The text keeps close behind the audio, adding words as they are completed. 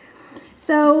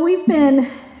So we've been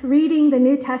reading the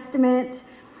New Testament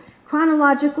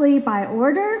chronologically by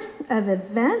order of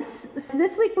events. So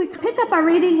this week we pick up our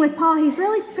reading with Paul. He's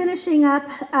really finishing up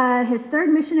his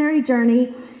third missionary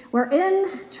journey. We're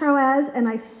in Troas, and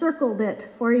I circled it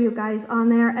for you guys on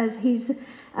there as he's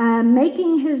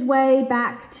making his way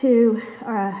back to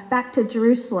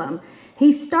Jerusalem.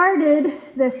 He started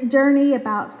this journey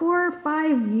about 4 or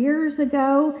 5 years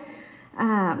ago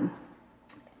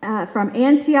from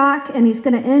Antioch, and he's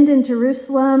going to end in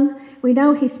Jerusalem. We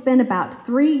know he spent about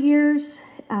 3 years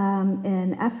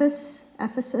in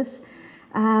Ephesus.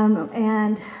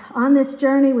 And on this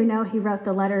journey, we know he wrote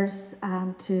the letters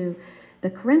to the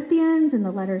Corinthians and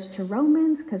the letters to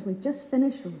Romans, because we just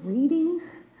finished reading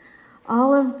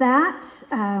all of that.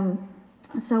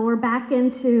 So we're back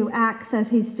into Acts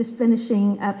as he's just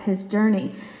finishing up his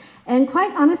journey. And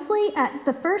quite honestly, at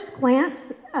the first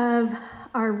glance of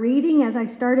our reading, as I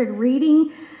started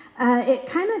reading, it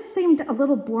kind of seemed a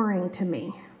little boring to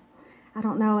me. I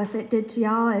don't know if it did to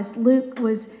y'all. As Luke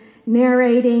was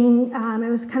narrating, it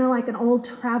was kind of like an old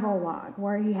travel log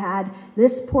where he had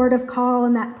this port of call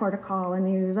and that port of call, and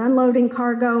he was unloading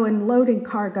cargo and loading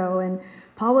cargo, and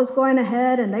Paul was going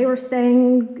ahead and they were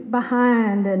staying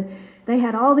behind, and they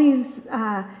had all these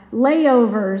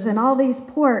layovers and all these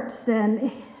ports.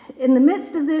 And in the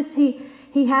midst of this, he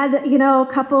had, a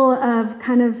couple of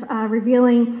kind of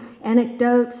revealing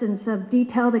anecdotes and some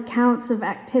detailed accounts of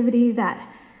activity that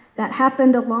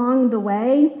happened along the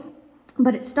way.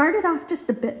 But it started off just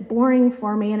a bit boring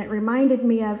for me, and it reminded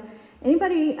me of,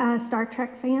 anybody Star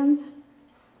Trek fans?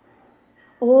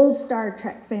 Old Star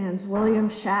Trek fans, William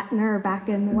Shatner back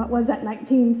in,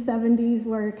 1970s,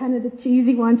 where kind of the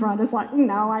cheesy ones were on just like,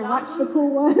 no, I watched the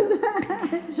cool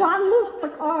ones. Jean-Luc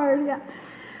Picard, yeah.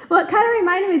 Well, it kind of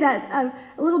reminded me that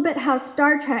a little bit how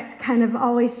Star Trek kind of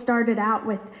always started out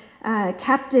with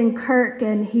Captain Kirk,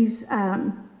 and he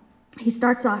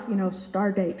starts off,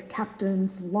 Stardate,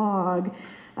 Captain's Log,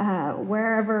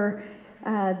 wherever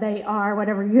they are,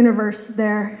 whatever universe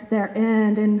they're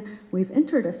in, and we've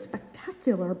entered a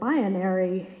spectacular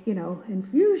binary,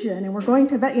 infusion, and we're going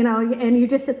to, and you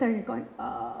just sit there and you're going,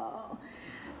 oh.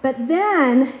 But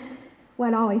then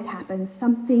what always happens,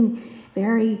 something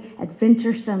very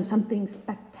adventuresome, something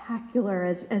spectacular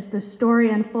as the story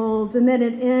unfolds, and then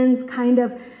it ends kind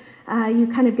of, you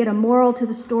kind of get a moral to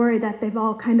the story that they've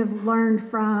all kind of learned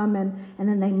from, and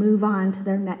then they move on to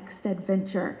their next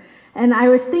adventure. And I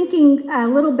was thinking a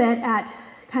little bit at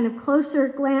kind of closer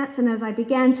glance, and as I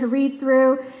began to read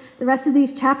through the rest of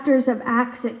these chapters of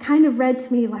Acts, it kind of read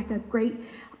to me like a great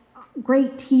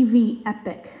TV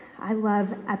epic. I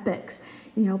love epics.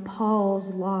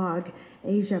 Paul's Log,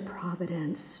 Asia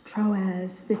Providence,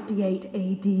 Troas, 58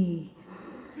 AD.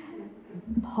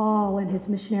 Paul and his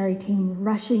missionary team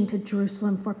rushing to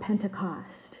Jerusalem for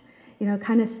Pentecost,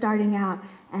 kind of starting out,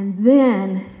 and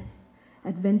then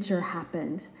adventure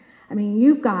happens. I mean,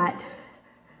 you've got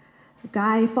a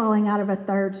guy falling out of a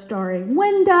third-story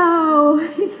window.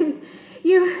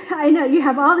 I know, you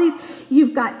have all these,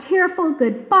 you've got tearful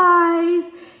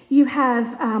goodbyes. You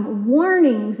have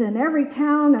warnings in every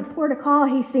town and port of call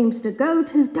he seems to go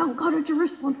to. Don't go to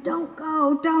Jerusalem. Don't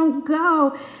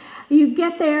go. You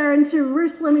get there in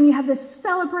Jerusalem and you have this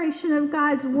celebration of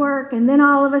God's work, and then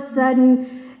all of a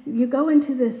sudden you go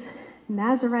into this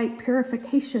Nazarite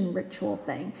purification ritual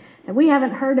thing that we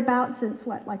haven't heard about since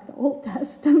like the Old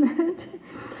Testament.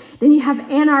 Then you have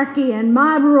anarchy and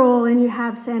mob rule, and you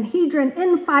have Sanhedrin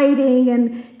infighting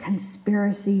and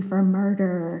conspiracy for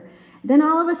murder. Then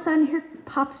all of a sudden here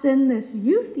pops in this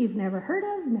youth you've never heard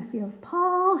of, nephew of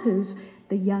Paul, who's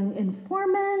the young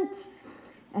informant,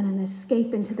 and an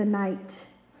escape into the night.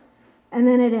 And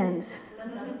then it ends.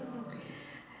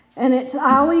 And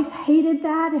I always hated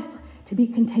that. It's to be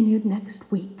continued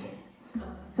next week.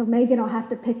 So Megan will have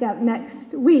to pick up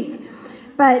next week.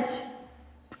 But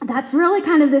that's really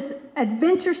kind of this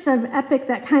adventuresome epic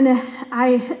that kind of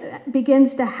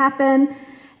begins to happen.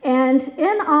 And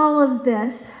in all of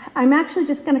this, I'm actually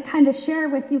just going to kind of share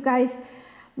with you guys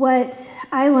what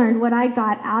I learned, what I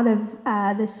got out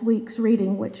of this week's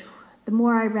reading, which the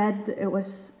more I read, it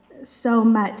was so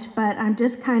much, but I'm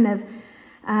just kind of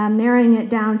narrowing it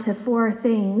down to 4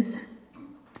 things.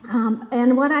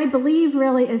 And what I believe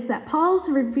really is that Paul's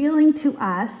revealing to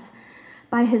us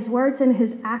by his words and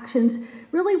his actions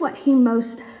really what he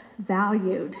most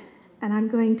valued. And I'm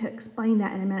going to explain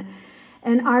that in a minute.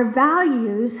 And our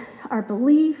values, our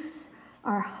beliefs,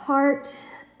 our heart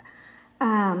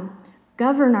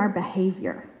govern our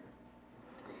behavior.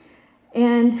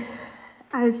 And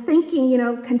I was thinking,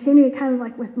 continuing kind of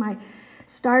like with my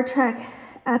Star Trek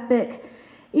epic,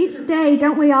 Each day,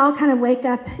 don't we all kind of wake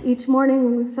up each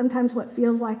morning with sometimes what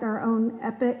feels like our own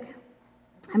epic?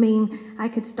 I mean, I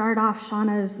could start off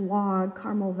Shauna's log,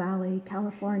 Carmel Valley,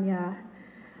 California,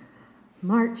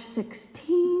 March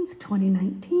 16th,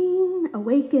 2019,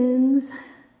 awakens,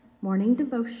 morning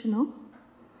devotional,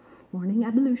 morning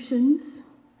ablutions.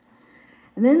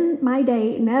 And then my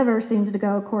day never seems to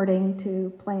go according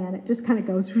to plan. It just kind of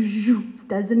goes,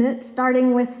 doesn't it?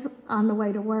 Starting with on the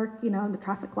way to work, the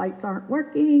traffic lights aren't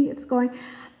working, it's going.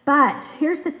 But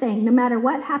here's the thing, no matter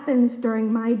what happens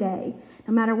during my day,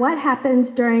 no matter what happens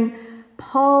during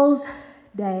Paul's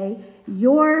day,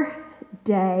 your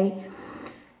day,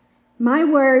 my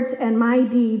words and my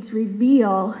deeds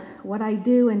reveal what I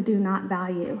do and do not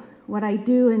value, what I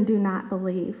do and do not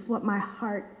believe, what my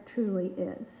heart truly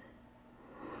is.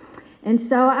 And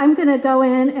so I'm going to go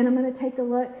in and I'm going to take a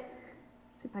look,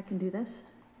 see if I can do this,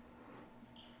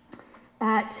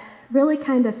 at really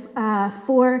kind of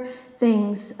 4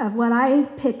 things of what I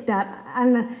picked up.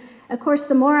 And of course,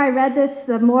 the more I read this,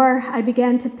 the more I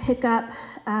began to pick up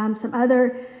some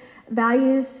other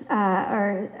values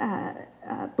or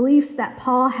beliefs that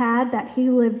Paul had that he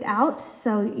lived out.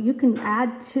 So you can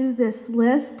add to this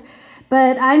list.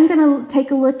 But I'm going to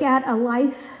take a look at a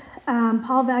life.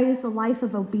 Paul values a life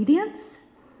of obedience,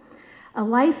 a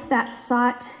life that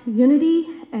sought unity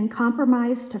and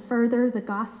compromise to further the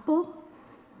gospel,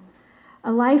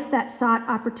 a life that sought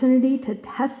opportunity to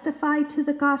testify to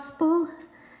the gospel,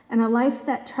 and a life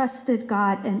that trusted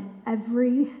God in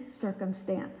every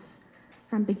circumstance,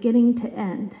 from beginning to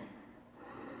end.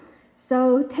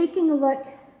 So taking a look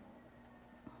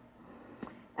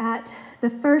at the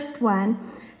first one,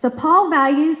 so Paul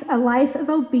values a life of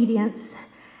obedience.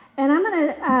 And I'm going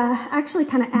to actually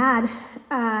kind of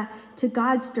add to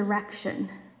God's direction.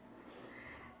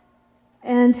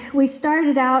 And we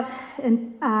started out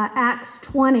in Acts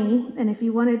 20, and if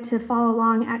you wanted to follow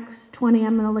along Acts 20,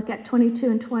 I'm going to look at 22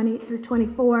 and 20 through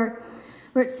 24,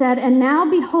 where it said, "And now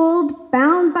behold,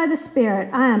 bound by the Spirit,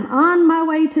 I am on my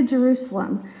way to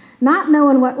Jerusalem, not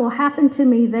knowing what will happen to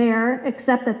me there,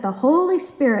 except that the Holy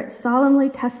Spirit solemnly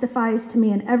testifies to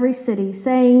me in every city,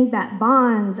 saying that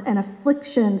bonds and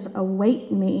afflictions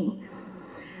await me."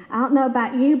 I don't know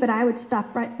about you, but I would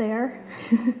stop right there.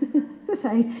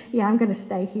 Say, yeah, I'm going to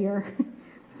stay here.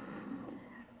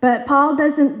 But Paul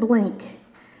doesn't blink.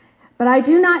 "But I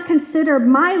do not consider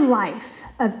my life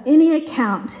of any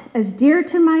account as dear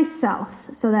to myself,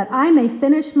 so that I may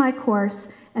finish my course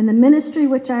and the ministry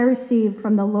which I received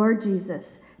from the Lord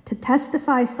Jesus, to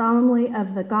testify solemnly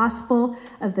of the gospel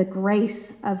of the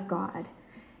grace of God."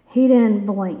 He didn't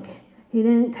blink. He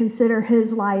didn't consider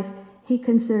his life. He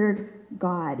considered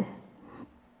God.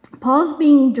 Paul's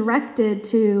being directed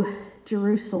to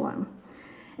Jerusalem,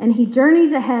 and he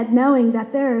journeys ahead knowing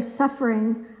that there is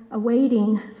suffering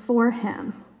awaiting for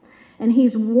him. And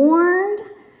he's warned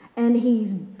and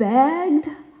he's begged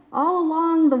all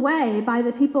along the way by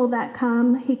the people that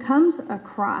he comes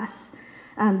across.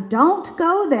 Don't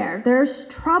go there. There's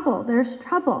trouble.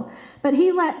 But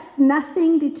he lets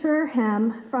nothing deter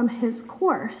him from his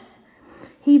course.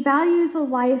 He values a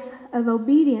life of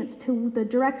obedience to the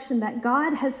direction that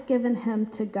God has given him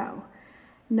to go,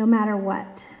 no matter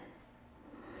what.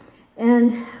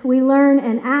 And we learn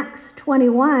in Acts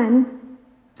 21,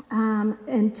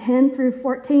 in 10 through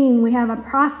 14, we have a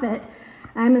prophet.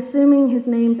 I'm assuming his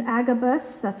name's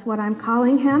Agabus. That's what I'm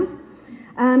calling him.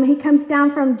 He comes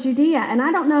down from Judea. And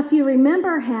I don't know if you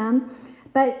remember him,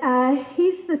 but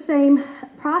he's the same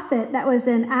prophet that was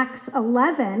in Acts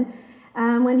 11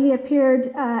 when he appeared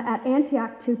at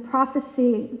Antioch to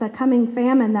prophesy the coming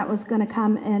famine that was going to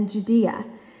come in Judea.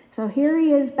 So here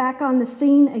he is back on the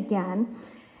scene again.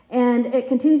 And it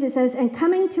continues, it says, "And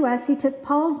coming to us, he took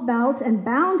Paul's belt and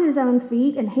bound his own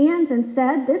feet and hands and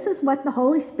said, 'This is what the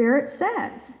Holy Spirit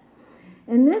says.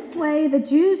 In this way, the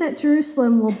Jews at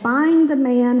Jerusalem will bind the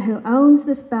man who owns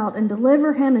this belt and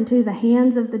deliver him into the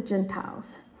hands of the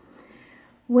Gentiles.'"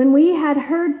 When we had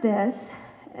heard this,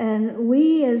 and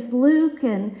we as Luke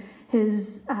and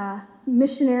his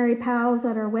missionary pals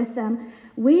that are with them,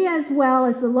 we as well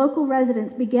as the local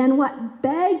residents began what?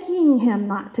 Begging him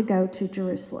not to go to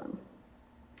Jerusalem.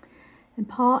 And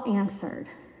Paul answered,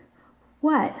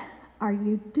 "What are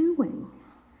you doing?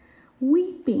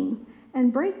 Weeping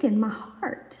and breaking my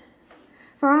heart.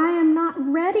 For I am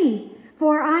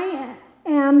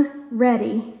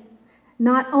ready,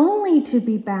 not only to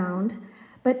be bound,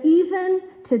 but even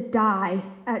to die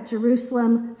at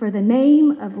Jerusalem for the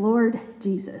name of Lord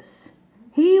Jesus."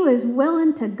 He was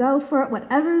willing to go for it,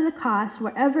 whatever the cost,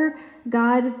 wherever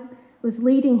God was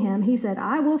leading him. He said,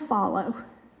 "I will follow."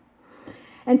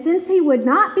 And since he would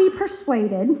not be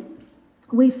persuaded,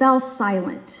 we fell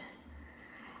silent.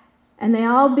 And they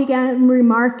all began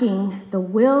remarking, "The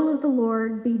will of the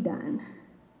Lord be done."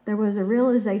 There was a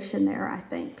realization there, I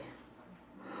think.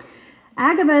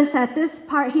 Agabus, at this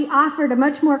part, he offered a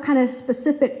much more kind of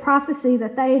specific prophecy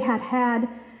that they had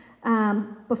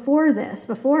before this.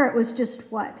 Before it was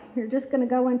just what? You're just going to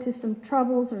go into some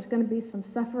troubles. There's going to be some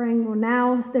suffering. Well,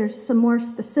 now there's some more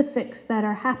specifics that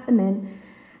are happening.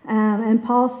 And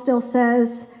Paul still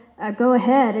says, go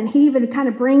ahead. And he even kind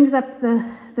of brings up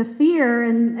the fear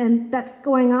and that's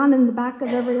going on in the back of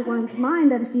everyone's mind,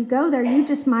 that if you go there, you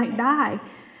just might die.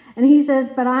 And he says,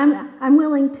 but I'm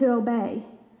willing to obey,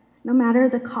 no matter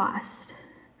the cost.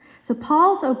 So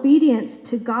Paul's obedience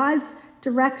to God's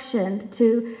direction,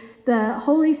 to the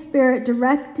Holy Spirit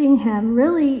directing him,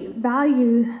 really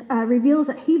reveals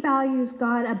that he values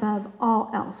God above all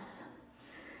else.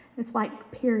 It's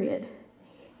like, period.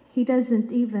 He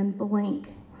doesn't even blink.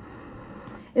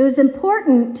 It was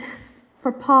important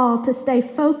for Paul to stay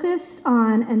focused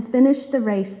on and finish the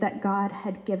race that God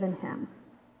had given him.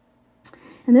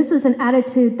 And this was an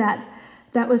attitude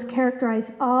that was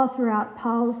characterized all throughout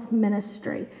Paul's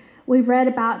ministry. We've read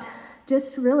about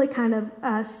just really kind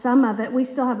of some of it. We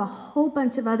still have a whole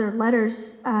bunch of other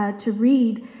letters to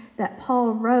read that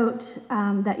Paul wrote,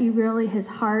 that his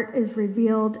heart is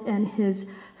revealed and his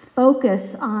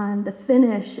focus on the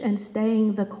finish and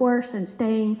staying the course and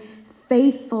staying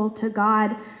faithful to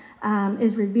God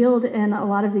is revealed in a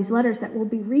lot of these letters that we'll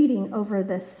be reading over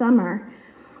this summer.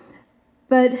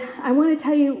 But I want to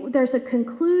tell you, there's a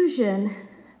conclusion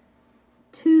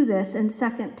to this in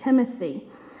 2 Timothy.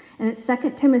 And it's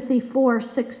 2 Timothy 4,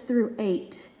 6 through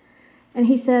 8. And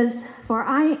he says, "For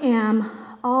I am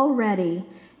already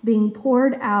being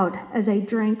poured out as a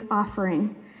drink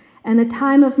offering, and the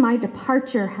time of my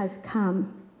departure has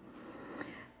come.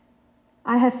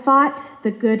 I have fought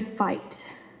the good fight."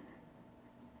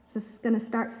 Is this going to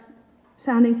start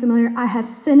sounding familiar? "I have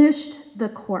finished the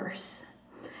course.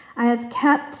 I have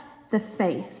kept the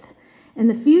faith. In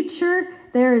the future,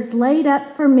 there is laid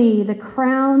up for me the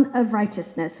crown of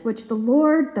righteousness, which the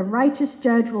Lord, the righteous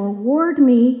judge, will award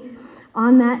me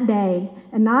on that day,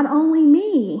 and not only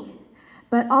me,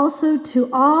 but also to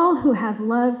all who have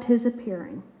loved his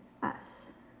appearing," us.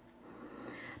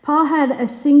 Paul had a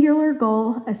singular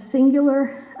goal, a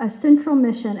central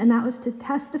mission, and that was to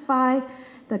testify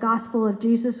the gospel of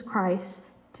Jesus Christ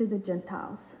to the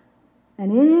Gentiles.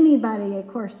 And anybody, of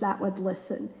course, that would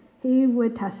listen. He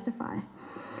would testify.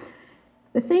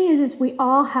 The thing is we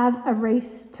all have a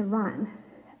race to run.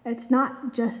 It's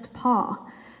not just Paul.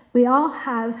 We all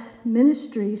have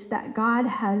ministries that God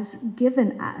has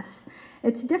given us.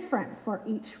 It's different for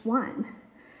each one.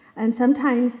 And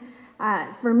sometimes,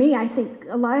 for me, I think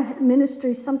a lot of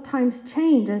ministries sometimes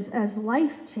change as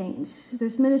life changes.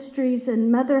 There's ministries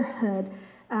in motherhood.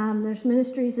 There's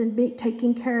ministries in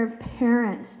taking care of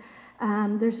parents.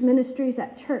 There's ministries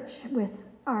at church with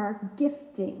our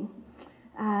gifting.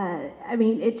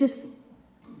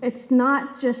 It's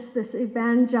not just this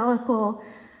evangelical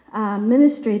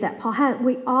ministry that Paul had.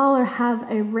 We all have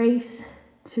a race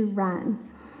to run.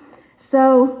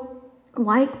 So,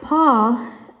 like Paul,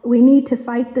 we need to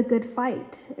fight the good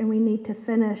fight, and we need to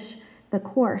finish the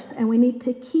course, and we need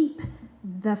to keep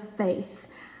the faith.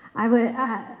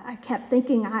 I kept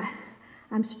thinking,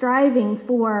 I'm striving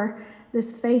for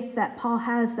this faith that Paul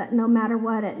has, that no matter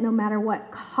what, at no matter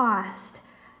what cost,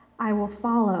 I will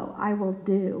follow, I will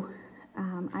do.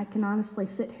 I can honestly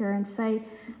sit here and say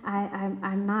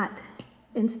I'm not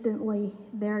instantly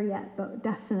there yet, but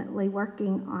definitely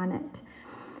working on it.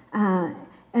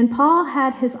 And Paul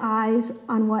had his eyes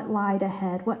on what lied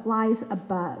ahead, what lies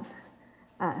above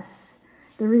us,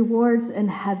 the rewards in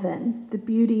heaven, the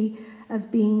beauty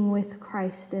of being with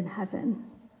Christ in heaven.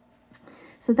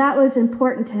 So that was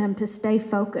important to him, to stay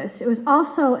focused. It was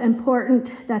also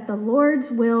important that the Lord's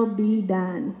will be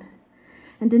done.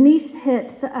 And Denise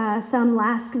hit some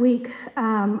last week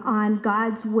on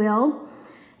God's will.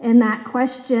 And that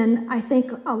question, I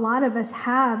think a lot of us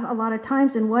have a lot of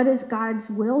times, and what is God's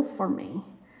will for me?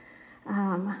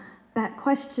 That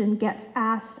question gets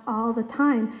asked all the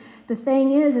time. The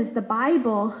thing is the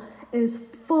Bible is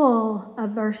full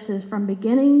of verses from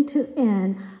beginning to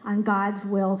end on God's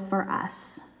will for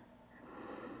us.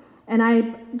 And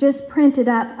I just printed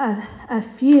up a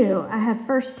few. I have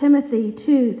 1 Timothy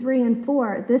 2, 3, and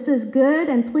 4. "This is good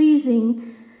and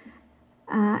pleasing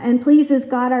and pleases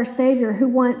God our Savior, who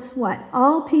wants" what?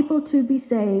 "All people to be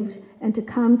saved and to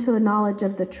come to a knowledge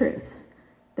of the truth."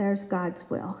 There's God's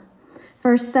will.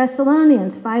 1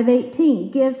 Thessalonians 5:18.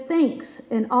 "Give thanks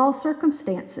in all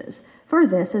circumstances, for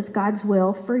this is God's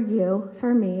will for you,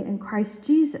 for me, in Christ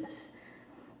Jesus."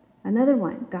 Another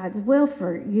one, God's will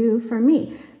for you, for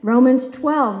me. Romans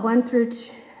 12, 1 through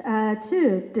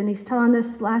 2. Denise taught on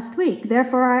this last week.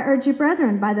 Therefore, I urge you,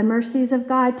 brethren, by the mercies of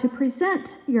God, to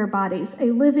present your bodies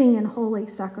a living and holy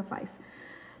sacrifice.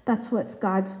 That's what's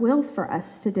God's will for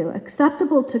us to do.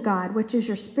 Acceptable to God, which is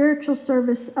your spiritual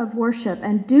service of worship.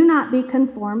 And do not be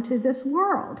conformed to this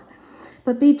world,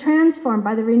 but be transformed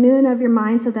by the renewing of your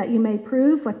mind, so that you may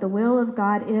prove what the will of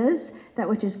God is, that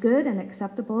which is good and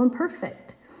acceptable and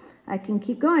perfect. I can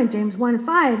keep going. James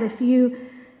 1:5. If you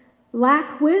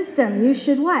lack wisdom, you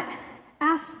should what?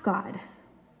 Ask God.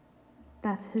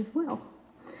 That's his will.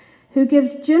 Who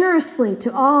gives generously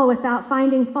to all without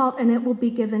finding fault, and it will be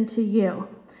given to you.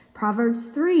 Proverbs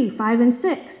 3, 5 and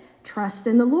 6. Trust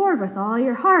in the Lord with all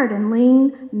your heart and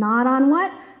lean not on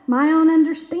what? My own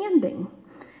understanding.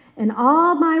 In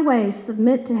all my ways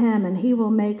submit to him, and he will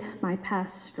make my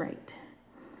paths straight.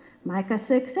 Micah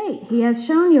 6:8. He has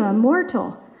shown you a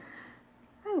mortal.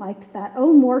 I liked that.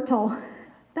 Oh, mortal.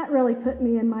 That really put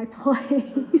me in my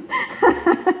place.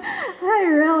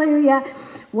 Yeah.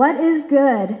 What is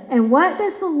good? And what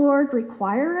does the Lord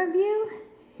require of you?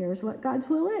 Here's what God's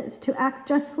will is: to act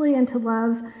justly and to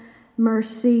love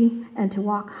mercy and to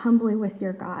walk humbly with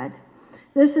your God.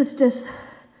 This is just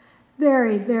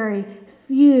very, very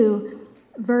few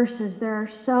verses. There are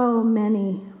so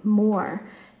many more.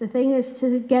 The thing is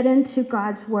to get into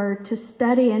God's word, to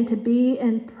study and to be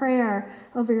in prayer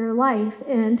over your life,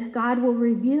 and God will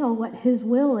reveal what his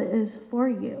will is for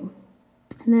you.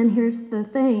 And then here's the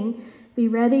thing: be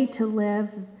ready to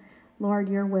live, Lord,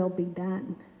 your will be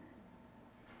done.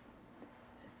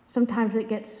 Sometimes it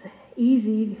gets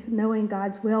easy knowing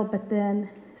God's will, but then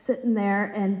sitting there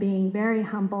and being very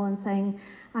humble and saying,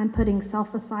 I'm putting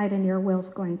self aside and your will's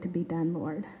going to be done,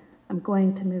 Lord. I'm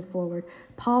going to move forward.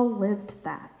 Paul lived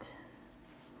that.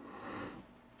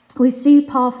 We see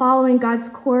Paul following God's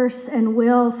course and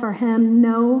will for him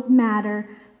no matter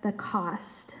the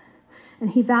cost. And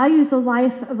he values a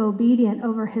life of obedience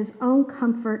over his own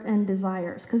comfort and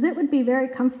desires, because it would be very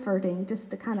comforting just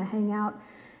to kind of hang out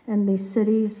in these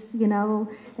cities,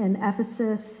 in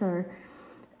Ephesus, or,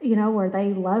 where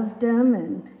they loved him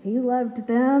and he loved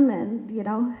them, and,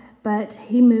 but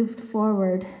he moved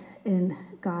forward in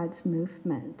God's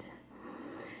movement.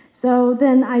 So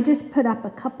then I just put up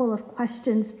a couple of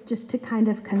questions just to kind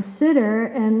of consider,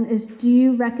 and do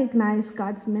you recognize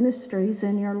God's ministries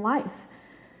in your life?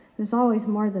 There's always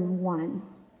more than one.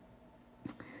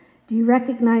 Do you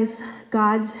recognize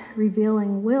God's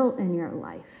revealing will in your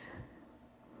life?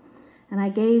 And I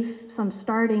gave some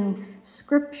starting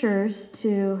scriptures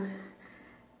to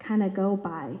kind of go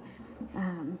by.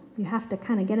 You have to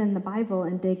kind of get in the Bible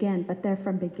and dig in, but they're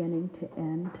from beginning to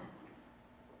end.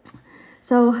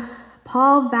 So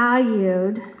Paul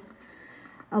valued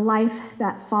a life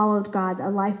that followed God, a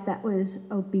life that was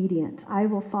obedient. I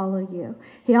will follow you.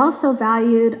 He also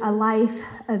valued a life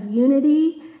of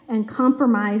unity and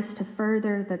compromise to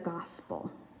further the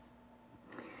gospel.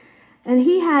 And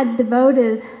he had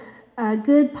devoted a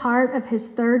good part of his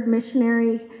third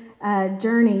missionary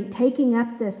journey taking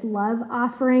up this love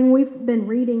offering. We've been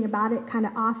reading about it kind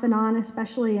of off and on,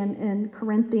 especially in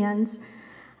Corinthians,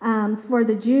 for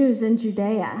the Jews in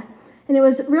Judea. And it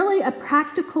was really a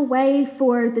practical way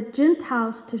for the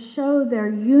Gentiles to show their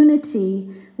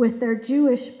unity with their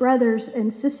Jewish brothers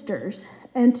and sisters,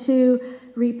 and to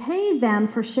repay them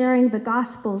for sharing the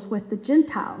Gospels with the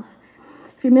Gentiles.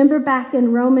 If you remember back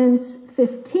in Romans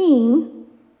 15,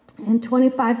 in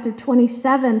 25 through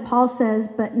 27, Paul says,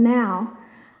 but now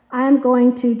I am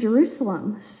going to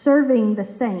Jerusalem, serving the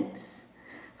saints.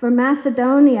 For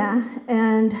Macedonia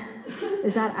and,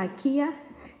 is that Achaia?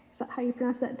 Is that how you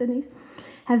pronounce that, Denise?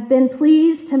 Have been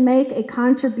pleased to make a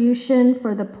contribution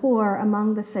for the poor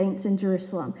among the saints in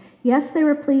Jerusalem. Yes, they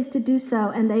were pleased to do so,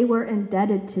 and they were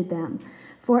indebted to them.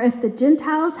 For if the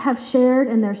Gentiles have shared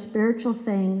in their spiritual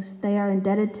things, they are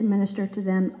indebted to minister to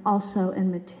them also in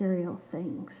material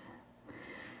things.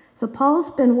 So Paul's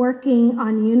been working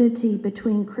on unity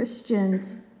between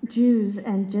Christians, Jews,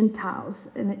 and Gentiles,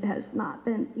 and it has not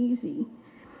been easy.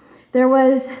 There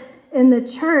was in the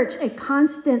church a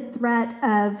constant threat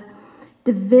of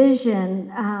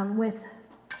division with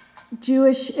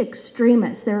Jewish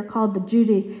extremists. They were called the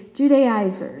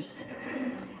Judaizers.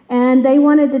 And they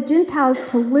wanted the Gentiles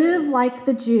to live like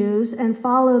the Jews and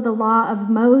follow the law of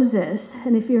Moses.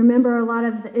 And if you remember a lot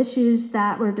of the issues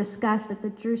that were discussed at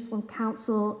the Jerusalem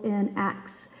Council in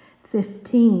Acts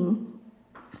 15.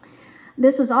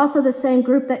 This was also the same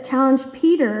group that challenged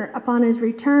Peter upon his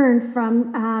return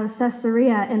from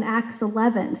Caesarea in Acts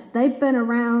 11. So they've been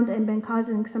around and been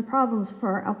causing some problems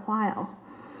for a while.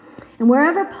 And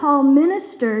wherever Paul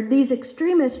ministered, these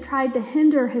extremists tried to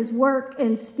hinder his work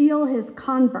and steal his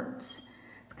converts.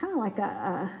 It's kind of like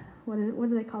what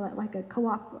do they call it? Like a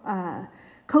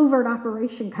covert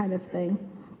operation kind of thing.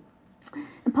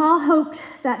 And Paul hoped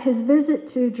that his visit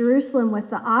to Jerusalem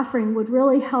with the offering would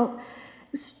really help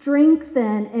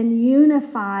strengthen and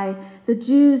unify the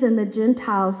Jews and the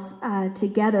Gentiles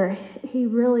together. He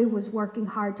really was working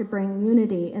hard to bring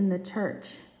unity in the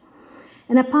church.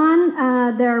 And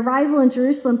upon their arrival in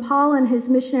Jerusalem, Paul and his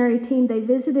missionary team, they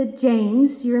visited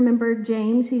James. You remember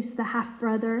James? He's the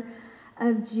half-brother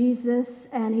of Jesus,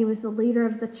 and he was the leader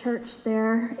of the church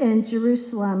there in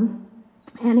Jerusalem.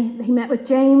 And he met with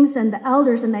James and the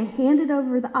elders, and they handed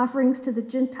over the offerings to the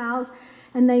Gentiles,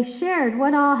 and they shared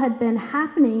what all had been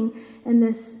happening in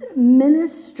this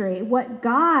ministry, what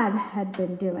God had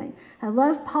been doing. I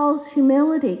love Paul's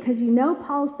humility, because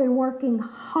Paul's been working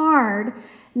hard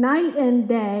night and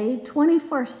day,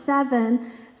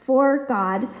 24/7 for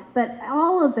God, but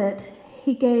all of it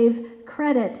he gave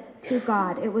credit to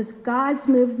God. It was God's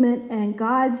movement and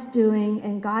God's doing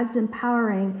and God's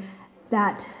empowering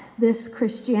that this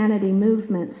Christianity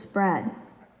movement spread.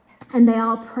 And they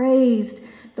all praised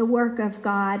the work of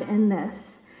God in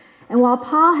this. And while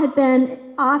Paul had been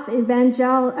off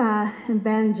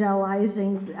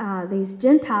evangelizing these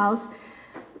Gentiles,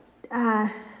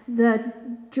 the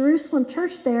Jerusalem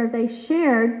church there, they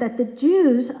shared that the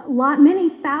Jews, many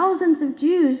thousands of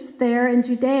Jews there in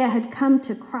Judea had come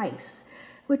to Christ,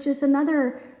 which is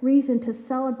another reason to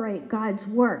celebrate God's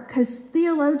work, because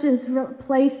theologians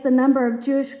place the number of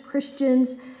Jewish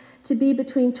Christians to be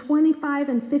between 25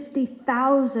 and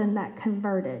 50,000 that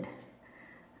converted.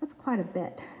 That's quite a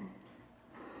bit.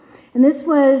 And this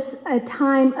was a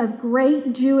time of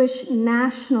great Jewish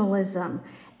nationalism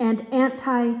and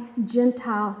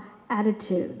anti-Gentile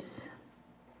attitudes.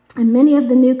 And many of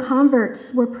the new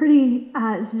converts were pretty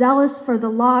zealous for the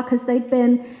law because they'd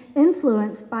been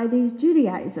influenced by these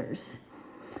Judaizers.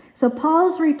 So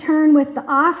Paul's return with the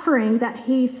offering that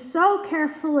he so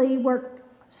carefully worked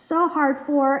so hard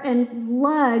for and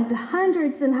lugged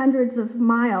hundreds and hundreds of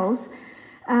miles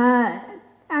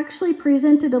actually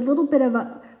presented a little bit of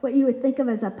what you would think of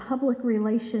as a public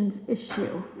relations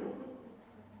issue.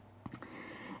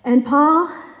 And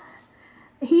Paul,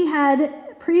 he'd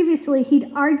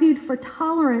argued for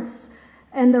tolerance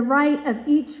and the right of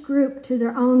each group to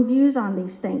their own views on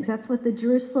these things. That's what the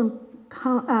Jerusalem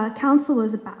Council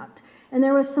was about. And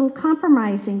there was some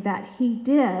compromising that he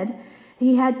did.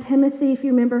 He had Timothy, if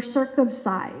you remember,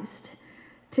 circumcised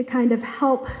to kind of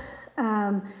help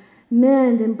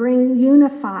mend and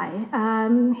unify.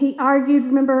 He argued,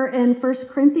 remember, in 1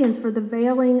 Corinthians for the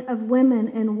veiling of women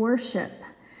in worship.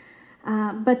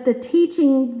 But the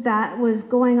teaching that was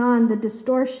going on, the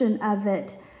distortion of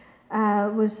it,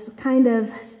 was kind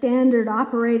of standard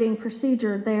operating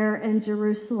procedure there in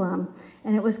Jerusalem,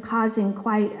 and it was causing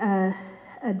quite a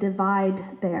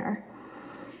divide there.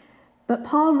 But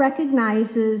Paul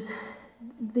recognizes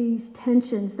these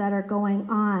tensions that are going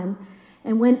on,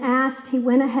 and when asked, he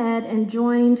went ahead and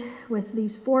joined with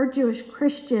these 4 Jewish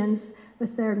Christians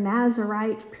with their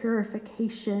Nazirite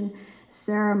purification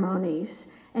ceremonies.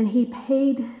 And he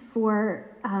paid for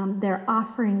their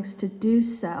offerings to do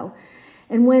so.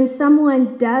 And when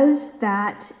someone does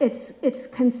that, it's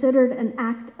considered an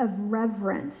act of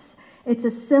reverence. It's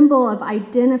a symbol of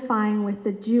identifying with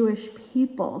the Jewish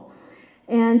people.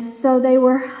 And so they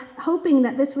were hoping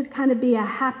that this would kind of be a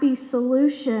happy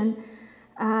solution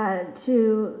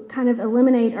to kind of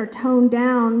eliminate or tone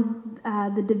down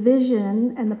the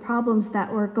division and the problems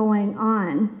that were going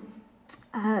on.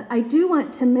 I do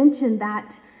want to mention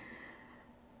that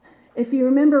if you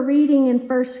remember reading in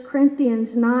 1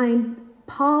 Corinthians 9,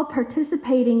 Paul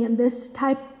participating in this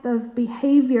type of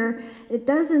behavior, it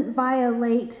doesn't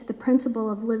violate the principle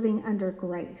of living under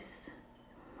grace.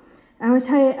 I want to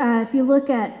tell you, if you look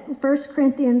at 1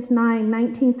 Corinthians 9,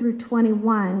 19 through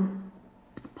 21,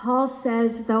 Paul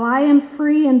says, "Though I am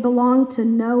free and belong to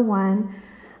no one,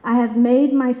 I have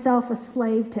made myself a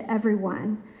slave to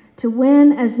everyone, to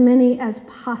win as many as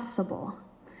possible.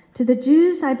 To the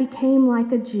Jews I became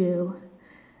like a Jew,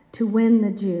 to win the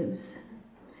Jews.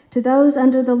 To those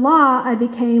under the law I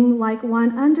became like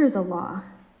one under the law,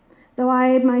 though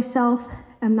I myself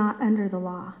am not under the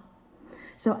law,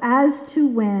 so as to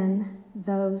win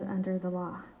those under the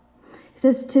law." He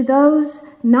says, "To those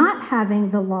not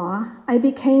having the law, I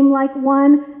became like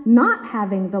one not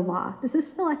having the law." Does this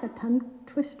feel like a tongue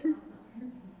twister?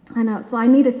 I know, so I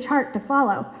need a chart to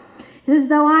follow. He says,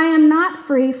 "Though I am not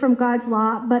free from God's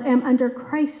law, but am under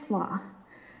Christ's law.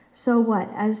 So what?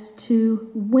 As to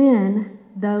win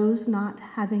those not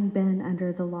having been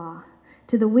under the law,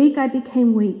 To the weak I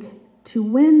became weak, to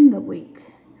win the weak.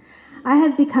 I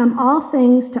have become all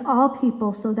things to all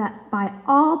people so that by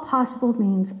all possible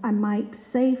means I might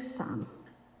save some.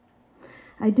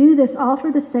 I do this all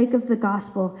for the sake of the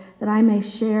gospel, that I may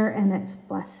share in its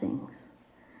blessings.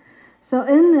 So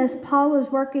in this, Paul was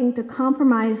working to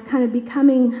compromise, kind of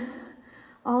becoming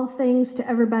all things to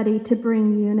everybody to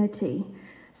bring unity,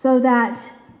 so that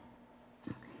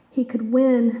he could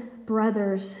win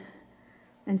brothers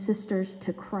and sisters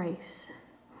to Christ.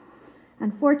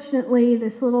 Unfortunately,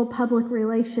 this little public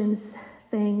relations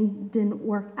thing didn't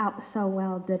work out so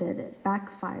well, did it? It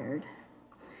backfired.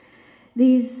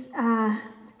 These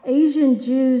Asian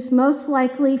Jews, most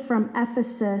likely from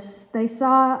Ephesus, they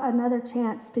saw another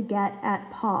chance to get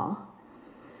at Paul.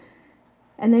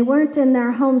 And they weren't in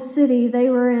their home city.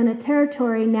 They were in a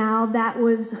territory now that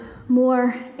was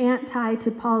more anti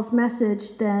to Paul's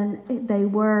message than they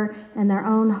were in their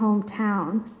own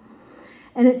hometown.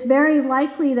 And it's very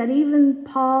likely that even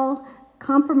Paul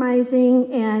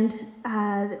compromising and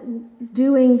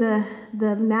doing the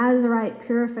Nazirite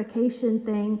purification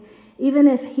thing, even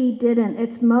if he didn't,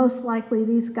 it's most likely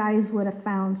these guys would have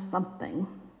found something.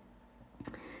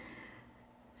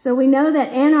 So we know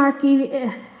that anarchy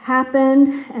happened,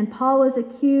 and Paul was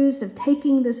accused of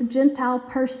taking this Gentile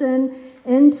person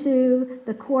into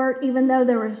the court, even though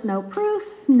there was no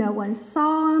proof, no one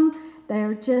saw him.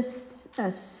 They're just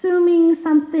assuming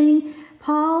something.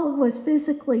 Paul was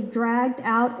physically dragged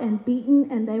out and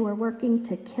beaten, and they were working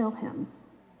to kill him.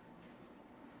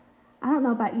 I don't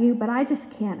know about you, but I just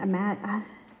can't imagine.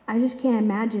 I just can't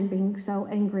imagine being so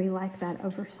angry like that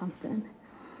over something.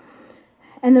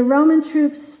 And the Roman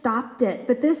troops stopped it.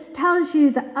 But this tells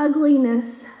you the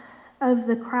ugliness of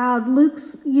the crowd. Luke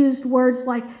used words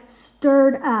like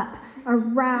stirred up,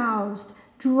 aroused,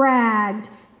 dragged,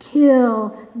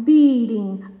 kill,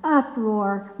 beating,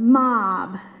 uproar,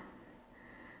 mob.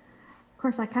 Of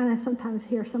course, I kind of sometimes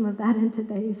hear some of that in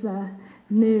today's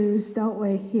news, don't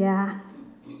we? Yeah.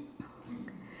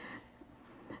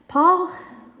 Paul,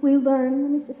 we learn,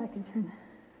 let me see if I can turn that.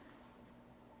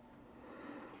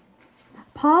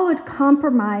 Paul would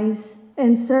compromise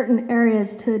in certain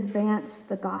areas to advance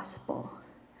the gospel.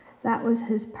 That was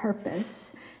his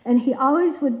purpose. And he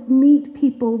always would meet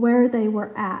people where they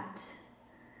were at.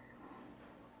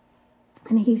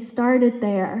 And he started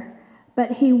there,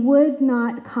 but he would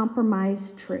not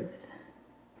compromise truth.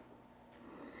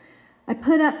 I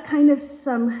put up kind of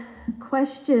some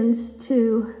questions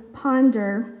to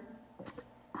ponder.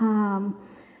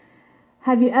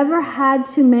 Have you ever had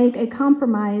to make a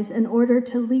compromise in order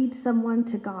to lead someone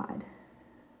to God?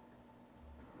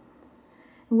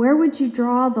 Where would you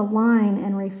draw the line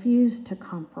and refuse to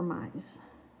compromise?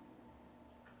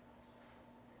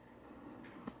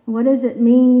 What does it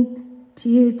mean to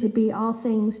you to be all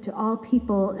things to all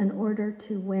people in order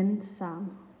to win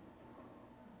some?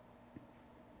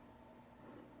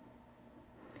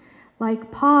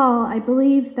 Like Paul, I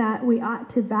believe that we ought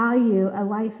to value a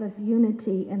life of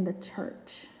unity in the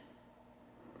church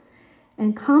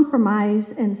and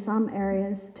compromise in some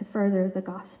areas to further the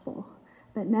gospel,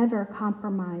 but never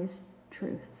compromise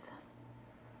truth.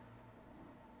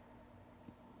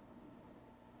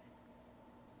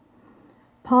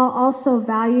 Paul also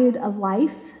valued a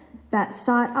life that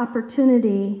sought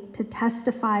opportunity to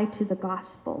testify to the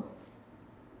gospel.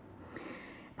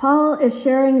 Paul is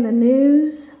sharing the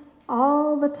news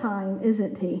all the time,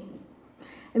 isn't he?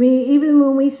 I mean, even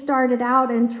when we started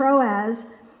out in Troas,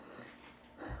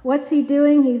 what's he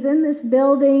doing? He's in this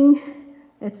building.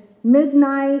 It's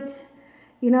midnight.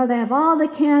 You know, they have all the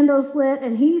candles lit,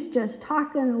 and he's just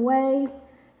talking away,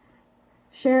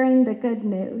 sharing the good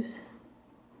news.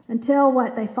 Until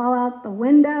they fall out the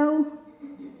window.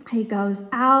 He goes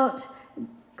out.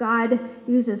 God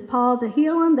uses Paul to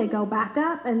heal him. They go back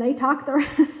up, and they talk the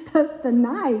rest of the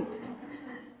night.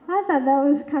 I thought that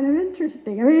was kind of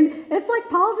interesting. I mean, it's like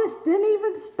Paul just didn't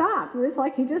even stop. It was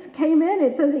like he just came in.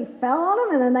 It says he fell on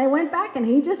them, and then they went back, and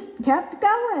he just kept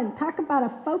going. Talk about a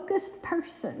focused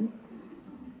person.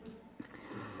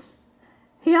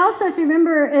 He also, if you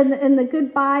remember, in the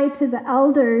goodbye to the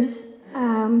elders,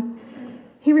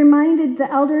 he reminded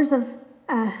the elders of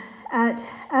at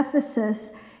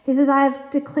Ephesus. He says, I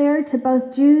have declared to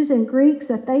both Jews and Greeks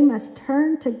that they must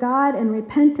turn to God in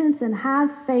repentance and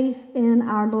have faith in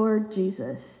our Lord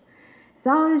Jesus. He's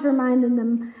always reminding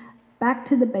them back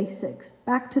to the basics,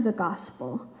 back to the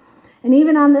gospel. And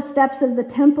even on the steps of the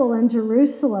temple in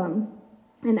Jerusalem,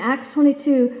 in Acts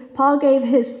 22, Paul gave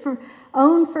his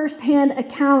own firsthand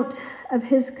account of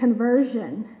his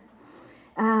conversion.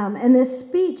 And this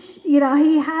speech, he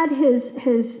had his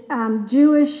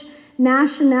Jewish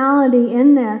nationality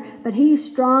in there, but he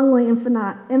strongly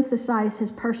emphasized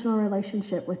his personal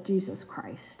relationship with Jesus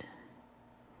Christ.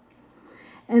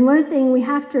 And one thing we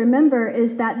have to remember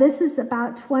is that this is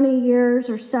about 20 years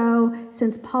or so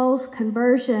since Paul's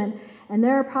conversion, and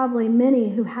there are probably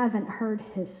many who haven't heard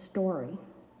his story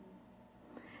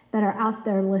that are out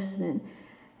there listening.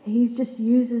 He just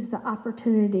uses the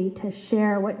opportunity to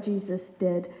share what Jesus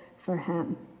did for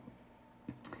him.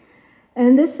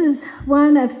 And this is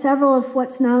one of several of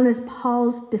what's known as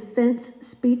Paul's defense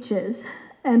speeches.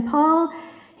 And Paul,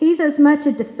 he's as much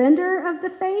a defender of the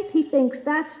faith. He thinks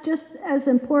that's just as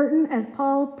important as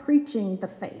Paul preaching the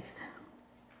faith.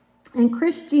 And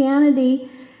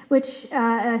Christianity, which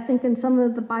I think in some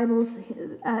of the Bibles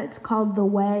it's called the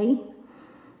way,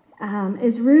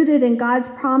 is rooted in God's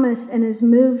promise and is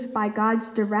moved by God's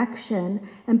direction.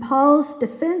 And Paul's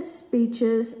defense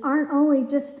speeches aren't only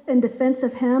just in defense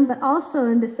of him, but also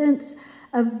in defense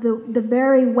of the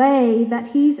very way that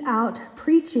he's out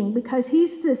preaching, because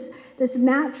he's this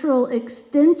natural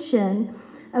extension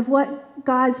of what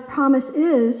God's promise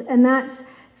is, and that's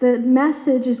the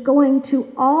message is going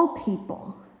to all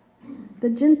people, the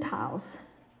Gentiles.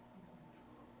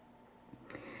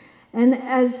 And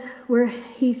as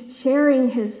he's sharing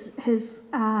his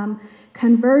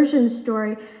conversion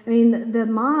story, I mean, the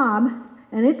mob,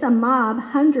 and it's a mob,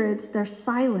 hundreds, they're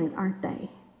silent, aren't they?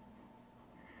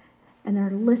 And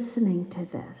they're listening to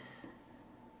this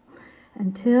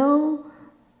until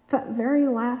the very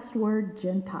last word,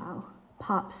 Gentile,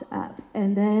 pops up,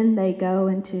 and then they go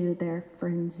into their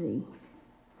frenzy.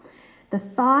 The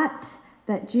thought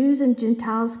that Jews and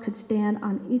Gentiles could stand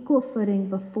on equal footing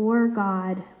before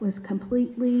God was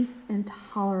completely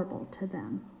intolerable to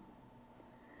them.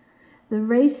 The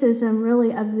racism,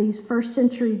 really, of these first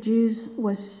century Jews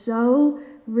was so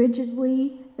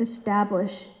rigidly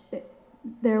established.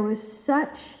 There was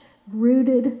such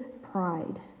rooted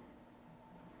pride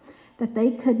that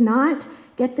they could not,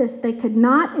 get this, they could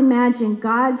not imagine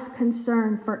God's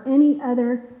concern for any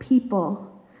other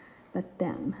people but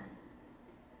them.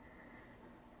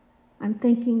 I'm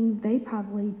thinking they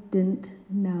probably didn't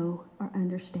know or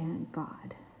understand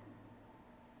God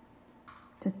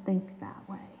to think that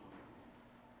way.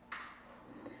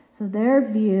 So their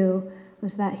view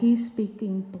was that he's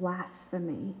speaking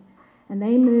blasphemy. And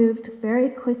they moved very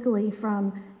quickly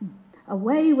from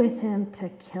away with him to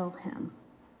kill him.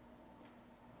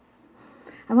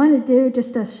 I want to do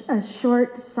just a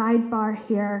short sidebar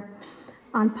here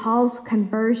on Paul's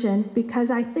conversion, because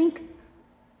I think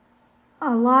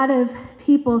a lot of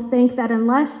people think that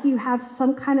unless you have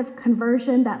some kind of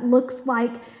conversion that looks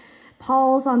like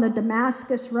Paul's on the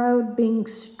Damascus Road being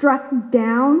struck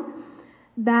down,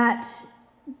 that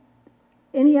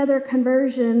any other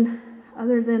conversion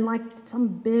other than like some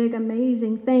big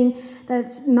amazing thing,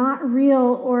 that's not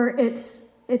real, or it's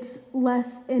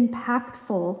less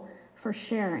impactful for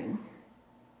sharing.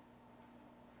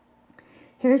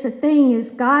 Here's the thing, is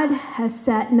God has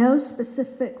set no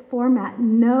specific format,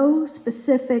 no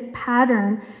specific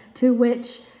pattern to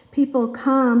which people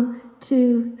come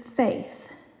to faith.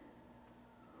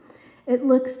 It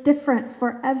looks different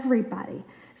for everybody.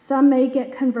 Some may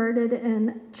get converted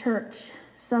in church.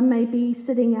 Some may be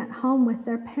sitting at home with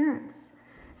their parents.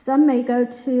 Some may go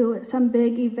to some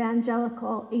big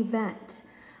evangelical event.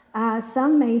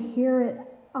 Some may hear it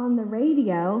on the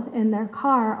radio in their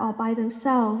car all by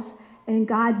themselves, and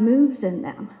God moves in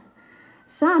them.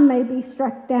 Some may be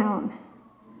struck down.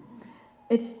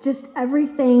 It's just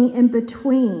everything in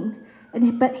between.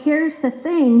 But here's the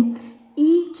thing,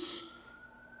 each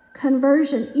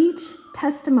conversion, each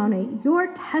testimony,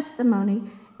 your testimony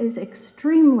is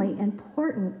extremely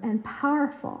important and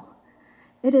powerful.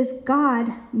 It is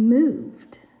God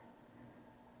moved.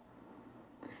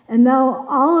 And though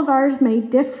all of ours may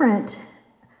differ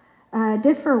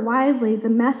widely, the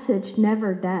message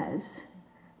never does,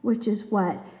 which is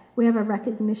what? We have a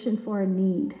recognition for a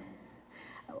need.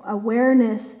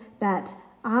 Awareness that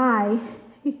I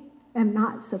am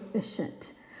not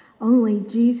sufficient. Only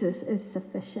Jesus is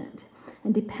sufficient,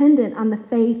 and dependent on the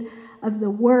faith of the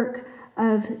work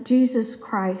of Jesus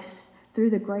Christ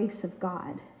through the grace of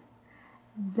God.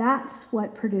 That's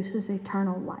what produces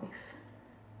eternal life.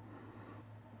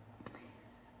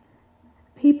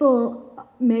 People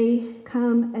may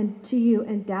come to you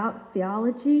and doubt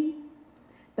theology,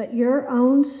 but your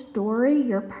own story,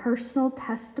 your personal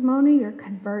testimony, your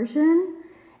conversion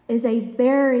is a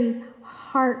very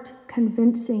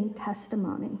heart-convincing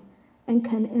testimony and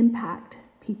can impact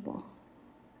people,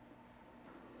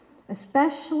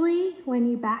 especially when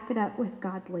you back it up with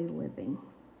godly living.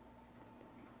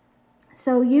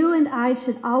 So you and I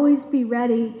should always be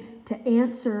ready to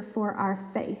answer for our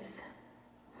faith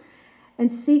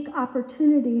and seek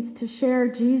opportunities to share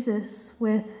Jesus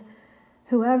with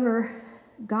whoever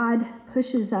God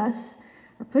pushes us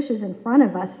or pushes in front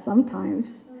of us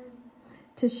sometimes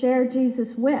to share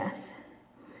Jesus with.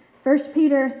 1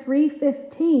 Peter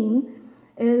 3:15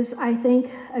 is, I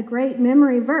think, a great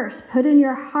memory verse. But in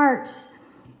your hearts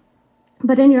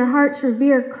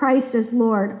revere Christ as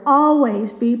Lord.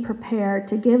 Always be prepared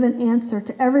to give an answer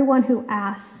to everyone who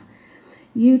asks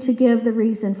you to give the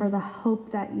reason for the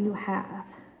hope that you have.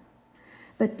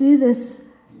 But do this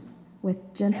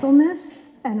with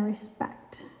gentleness and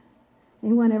respect.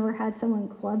 Anyone ever had someone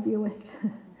club you with?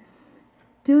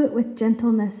 Do it with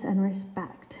gentleness and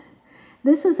respect.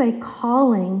 This is a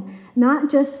calling, not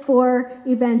just for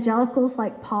evangelicals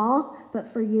like Paul,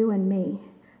 but for you and me,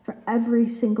 for every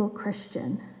single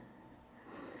Christian.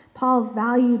 Paul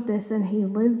valued this and he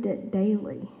lived it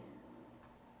daily.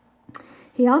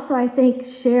 He also, I think,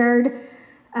 shared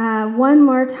one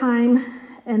more time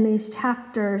in these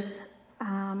chapters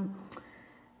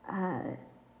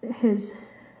his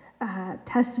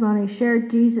testimony,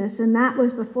 shared Jesus, and that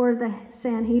was before the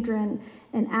Sanhedrin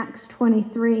in Acts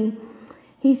 23.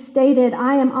 He stated,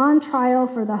 "I am on trial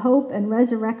for the hope and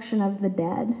resurrection of the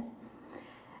dead."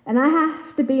 And I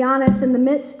have to be honest, in the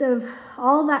midst of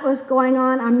all that was going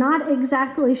on, I'm not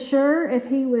exactly sure if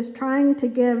he was trying to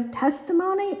give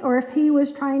testimony or if he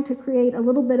was trying to create a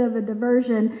little bit of a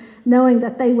diversion, knowing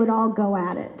that they would all go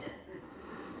at it.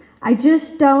 I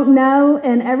just don't know,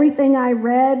 and everything I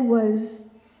read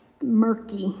was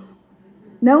murky.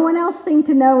 No one else seemed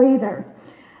to know either.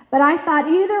 But I thought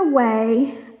either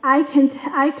way, I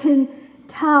can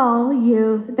tell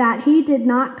you that he did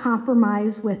not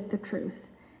compromise with the truth.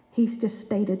 He's just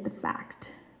stated the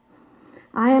fact.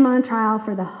 I am on trial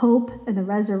for the hope and the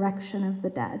resurrection of the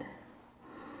dead.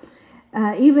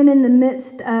 Even in the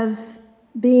midst of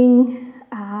being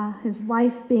his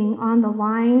life being on the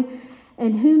line,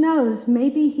 and who knows,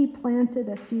 maybe he planted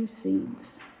a few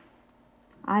seeds.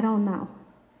 I don't know.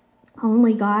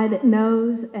 Only God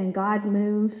knows, and God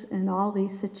moves in all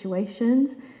these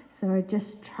situations, so I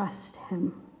just trust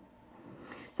him.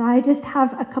 So I just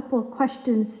have a couple of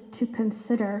questions to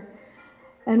consider.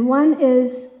 And one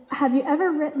is, have you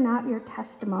ever written out your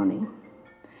testimony?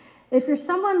 If you're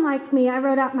someone like me, I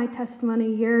wrote out my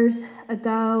testimony years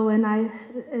ago, and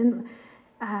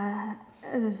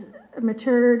as I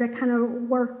matured, I kind of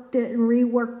worked it and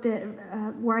reworked it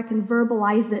where I can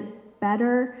verbalize it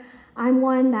better. I'm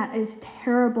one that is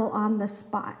terrible on the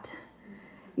spot.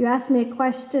 You ask me a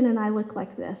question and I look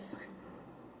like this.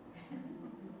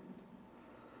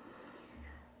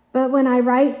 But when I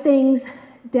write things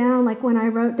down, like when I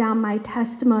wrote down my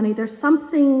testimony, there's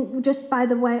something just by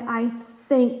the way I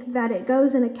think that it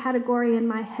goes in a category in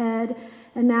my head.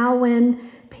 And now when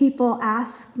people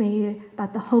ask me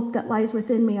about the hope that lies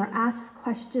within me or ask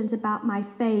questions about my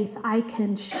faith, I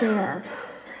can share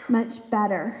much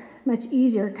better, much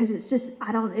easier, because it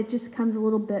just comes a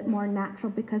little bit more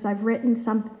natural because I've written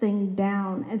something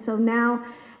down. And so now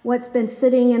what's been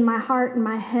sitting in my heart and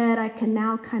my head, I can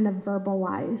now kind of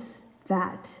verbalize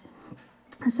that.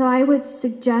 So I would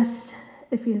suggest,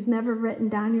 if you've never written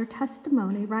down your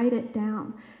testimony, write it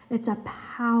down. It's a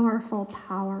powerful,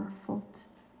 powerful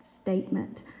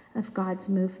statement of God's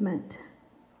movement.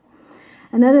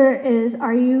 Another is,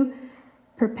 are you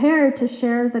prepared to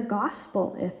share the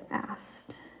gospel if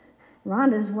asked?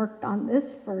 Rhonda's worked on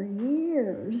this for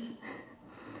years.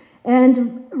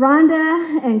 And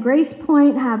Rhonda and Grace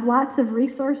Point have lots of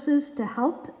resources to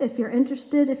help if you're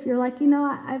interested. If you're like,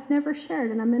 I've never shared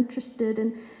and I'm interested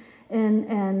in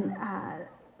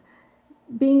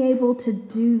being able to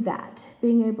do that,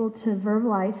 being able to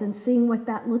verbalize and seeing what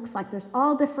that looks like. There's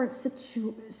all different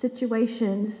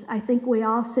situations. I think we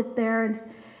all sit there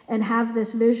and have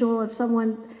this visual of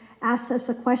someone asks us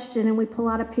a question and we pull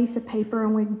out a piece of paper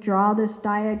and we draw this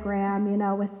diagram,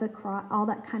 with the cross, all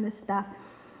that kind of stuff.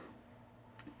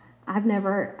 I've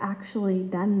never actually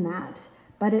done that,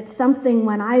 but it's something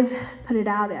when I've put it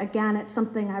out, again, it's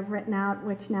something I've written out,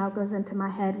 which now goes into my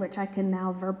head, which I can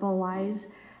now verbalize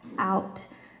out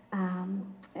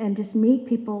and just meet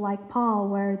people like Paul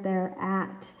where they're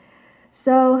at.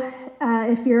 So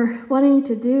if you're wanting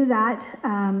to do that,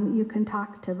 you can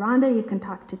talk to Rhonda, you can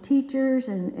talk to teachers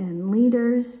and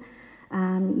leaders.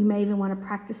 You may even want to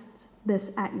practice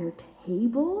this at your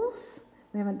tables.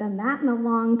 We haven't done that in a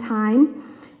long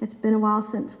time. It's been a while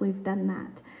since we've done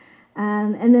that.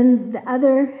 And then the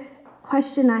other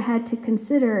question I had to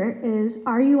consider is,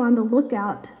 are you on the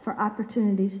lookout for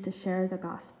opportunities to share the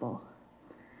gospel?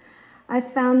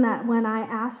 I've found that when I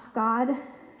ask God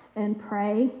and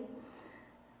pray,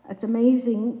 It's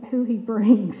amazing who he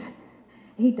brings.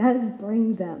 He does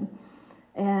bring them.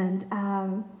 And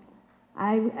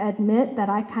I admit that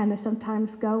I kind of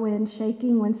sometimes go in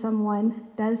shaking when someone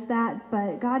does that,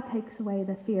 but God takes away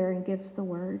the fear and gives the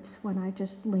words when I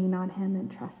just lean on him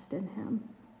and trust in him.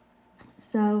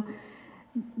 So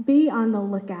be on the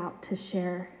lookout to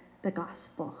share the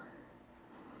gospel.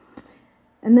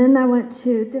 And then I went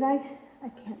to, I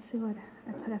can't see what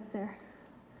I put up there.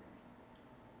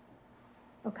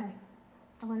 Okay,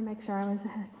 I want to make sure I was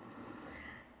ahead.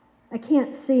 I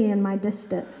can't see in my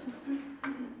distance.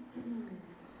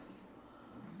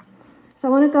 So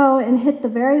I want to go and hit the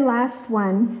very last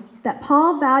one, that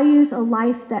Paul values a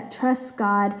life that trusts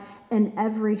God in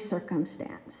every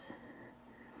circumstance.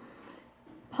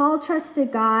 Paul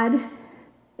trusted God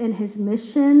in his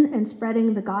mission and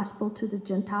spreading the gospel to the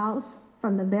Gentiles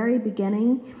from the very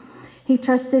beginning. He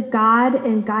trusted God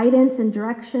in guidance and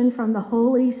direction from the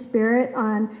Holy Spirit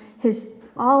on his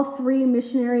all 3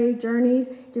 missionary journeys.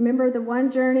 Do you remember the one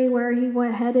journey where he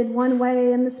headed one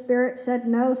way and the Spirit said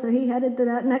no, so he headed the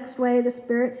next way, the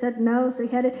Spirit said no, so he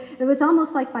headed, it was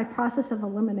almost like by process of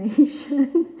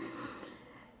elimination.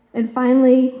 And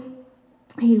finally,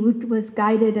 he was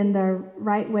guided in the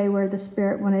right way where the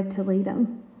Spirit wanted to lead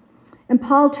him. And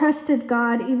Paul trusted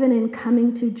God even in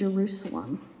coming to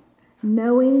Jerusalem,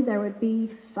 knowing there would be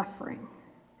suffering,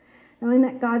 knowing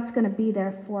that God's going to be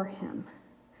there for him,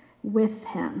 with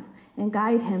him, and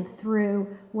guide him through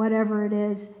whatever it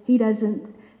is he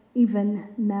doesn't even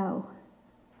know.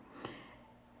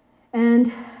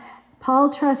 And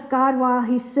Paul trusts God while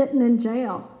he's sitting in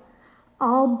jail,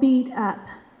 all beat up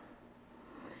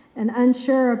and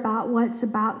unsure about what's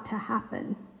about to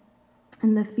happen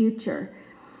in the future.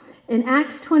 In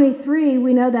Acts 23,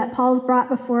 we know that Paul's brought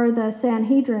before the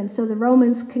Sanhedrin, so the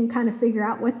Romans can kind of figure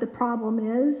out what the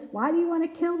problem is. Why do you want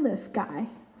to kill this guy?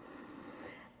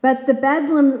 But the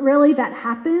bedlam really that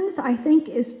happens, I think,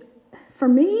 is, for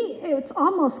me, it's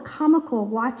almost comical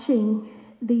watching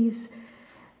these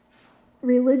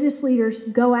religious leaders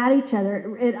go at each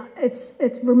other. It's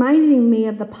reminding me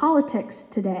of the politics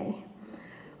today.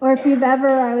 Or if you've ever,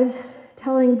 I was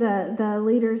telling the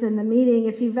leaders in the meeting,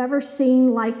 if you've ever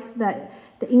seen like the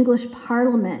English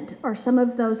Parliament or some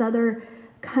of those other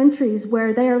countries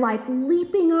where they are like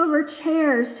leaping over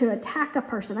chairs to attack a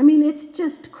person. I mean, it's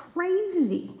just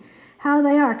crazy how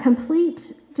they are,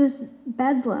 complete just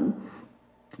bedlam.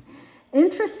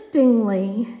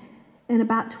 Interestingly, in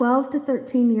about 12 to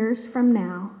 13 years from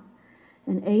now,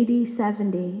 in AD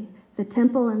 70, the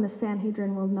temple and the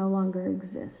Sanhedrin will no longer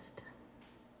exist,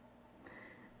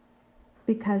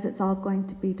 because it's all going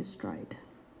to be destroyed.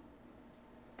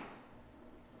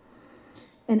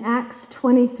 In Acts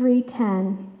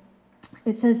 23:10,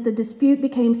 it says, the dispute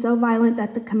became so violent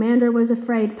that the commander was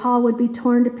afraid Paul would be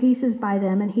torn to pieces by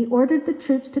them, and he ordered the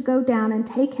troops to go down and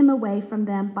take him away from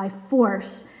them by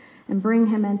force and bring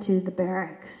him into the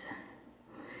barracks.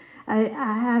 I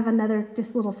have another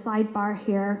just little sidebar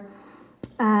here.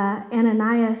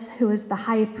 Ananias, who was the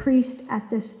high priest at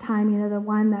this time, the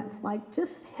one that's like,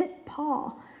 just hit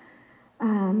Paul.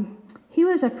 He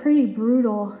was a pretty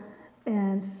brutal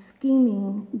and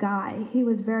scheming guy. He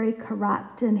was very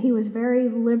corrupt, and he was very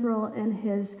liberal in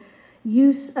his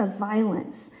use of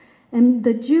violence. And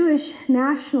the Jewish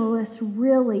nationalists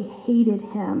really hated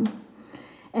him.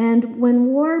 And when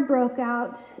war broke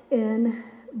out in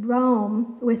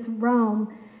Rome,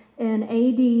 in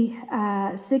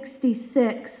AD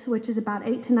 66, which is about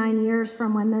 8 to 9 years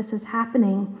from when this is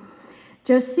happening,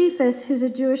 Josephus, who's a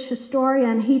Jewish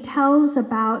historian, he tells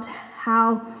about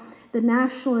how the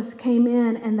nationalists came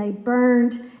in and they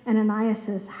burned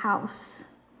Ananias' house.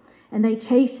 And they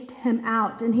chased him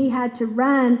out. And he had to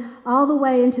run all the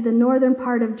way into the northern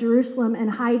part of Jerusalem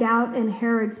and hide out in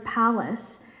Herod's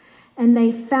palace. And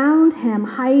they found him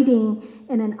hiding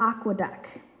in an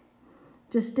aqueduct.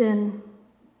 Just in,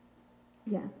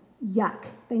 yuck.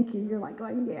 Thank you. You're like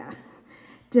going, yeah.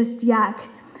 Just yuck.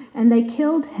 And they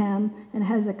killed him and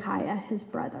Hezekiah, his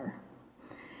brother.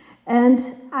 And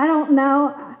I don't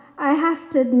know, I have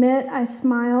to admit I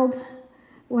smiled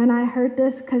when I heard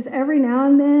this, because every now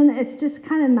and then it's just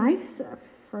kind of nice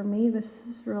for me. This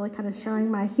is really kind of showing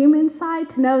my human side,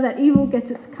 to know that evil gets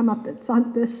its comeuppance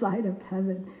on this side of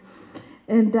heaven.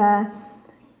 And I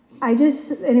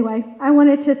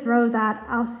wanted to throw that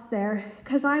out there,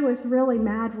 because I was really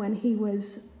mad when he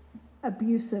was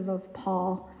abusive of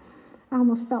Paul. I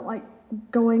almost felt like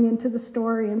going into the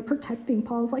story and protecting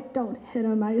Paul. I was like, don't hit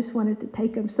him. I just wanted to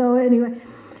take him. So anyway,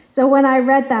 so when I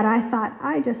read that, I thought,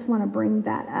 I just want to bring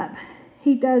that up.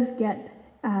 He does get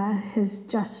his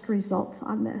just results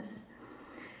on this.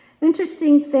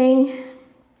 Interesting thing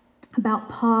about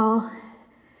Paul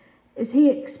is he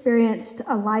experienced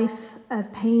a life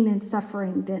of pain and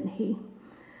suffering, didn't he?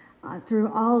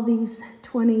 Through all these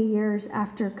 20 years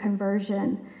after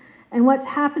conversion. And what's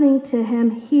happening to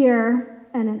him here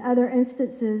and in other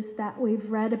instances that we've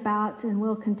read about and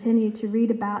will continue to read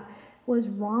about was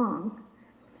wrong.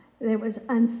 It was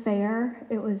unfair.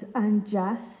 It was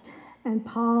unjust. And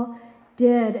Paul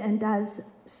did and does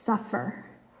suffer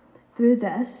through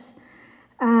this.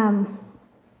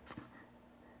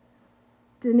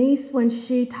 Denise, when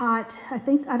she taught, I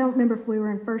don't remember if we were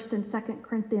in 1st and 2nd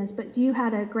Corinthians, but you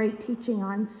had a great teaching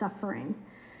on suffering.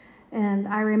 And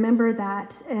I remember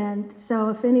that. And so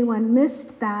if anyone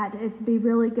missed that, it'd be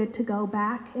really good to go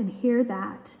back and hear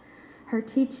that, her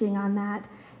teaching on that.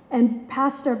 And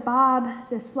Pastor Bob,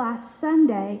 this last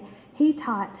Sunday, he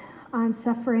taught on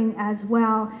suffering as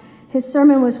well. His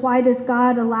sermon was, "Why does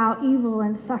God allow evil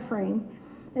and suffering?"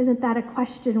 Isn't that a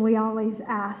question we always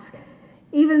ask?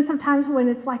 Even sometimes when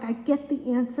it's like I get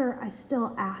the answer, I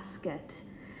still ask it.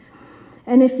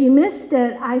 And if you missed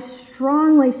it, I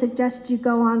strongly suggest you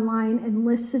go online and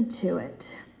listen to it.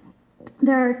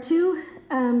 There are 2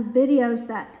 videos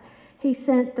that he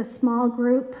sent the small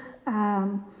group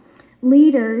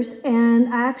leaders,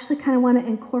 and I actually kind of want to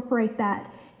incorporate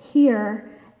that here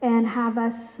and have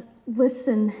us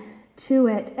listen to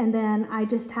it, and then I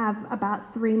just have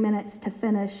about 3 minutes to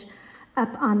finish up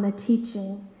on the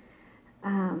teaching.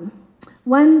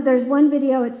 There's one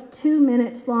video, it's 2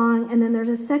 minutes long, and then there's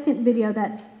a second video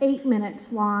that's 8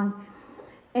 minutes long.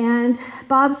 And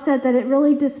Bob said that it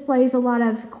really displays a lot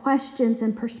of questions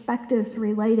and perspectives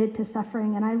related to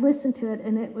suffering, and I listened to it,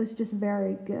 and it was just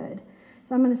very good.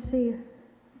 So I'm going to see if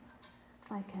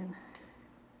I can.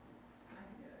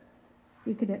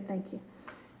 You could do it, thank you.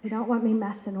 You don't want me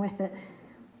messing with it.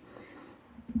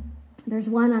 There's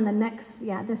one on the next,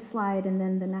 this slide, and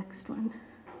then the next one.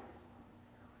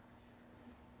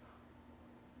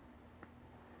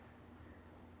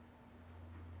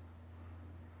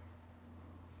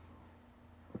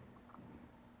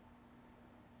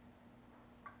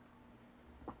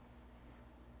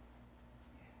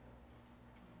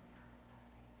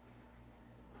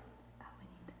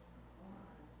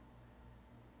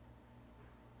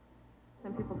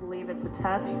 Some people believe it's a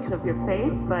test of your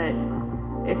faith, but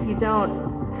if you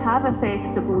don't have a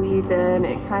faith to believe in,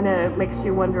 it kind of makes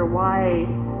you wonder why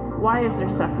is there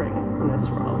suffering in this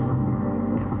world?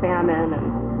 Famine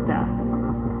and death,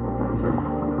 that sort of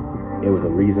thing. It was a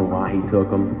reason why he took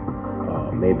him.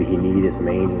 Maybe he needed some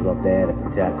angels up there to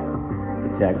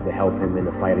protect, to help him in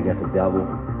the fight against the devil.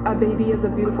 A baby is a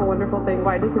beautiful, wonderful thing.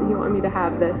 Why doesn't he want me to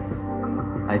have this?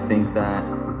 I think that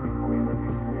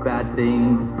bad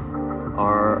things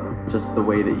are just the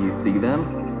way that you see them.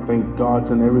 I think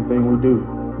God's in everything we do.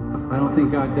 I don't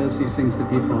think God does these things to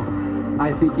people.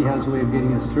 I think he has a way of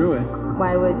getting us through it.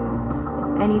 Why would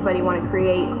anybody want to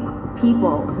create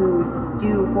people who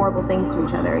do horrible things to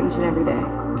each other each and every day?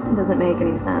 It doesn't make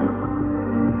any sense.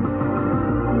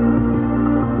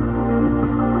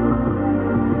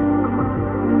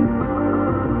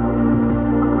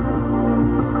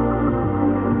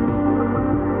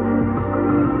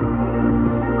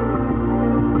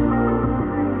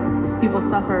 People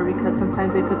suffer because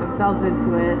sometimes they put themselves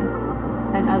into it,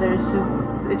 and others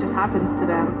it just happens to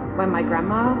them. When my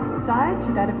grandma died,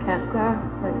 she died of cancer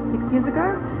like 6 years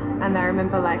ago, and I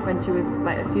remember when she was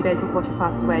a few days before she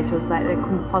passed away, she was like, there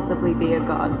couldn't possibly be a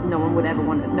God. No one would ever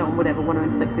want to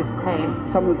inflict this pain.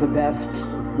 Some of the best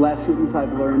lessons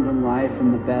I've learned in life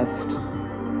and the best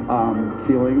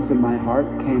feelings in my heart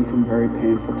came from very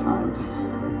painful times.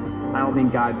 I don't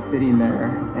think God's sitting there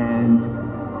and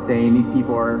saying these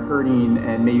people are hurting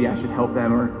and maybe I should help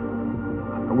them, or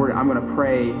I'm going to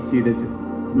pray to this,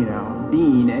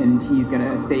 being and he's going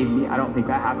to save me. I don't think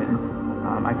that happens.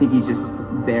 I think he's just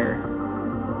there,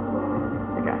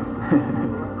 I guess.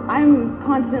 I'm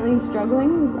constantly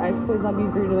struggling, I suppose I'll be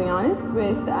brutally honest,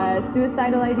 with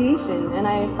suicidal ideation, and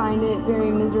I find it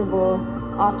very miserable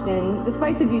often,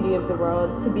 despite the beauty of the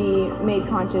world, to be made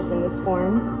conscious in this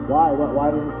form. Why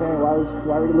does it pain?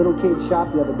 Why were the little kids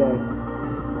shot the other day?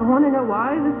 I want to know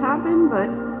why this happened, but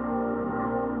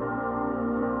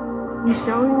he's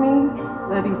showing me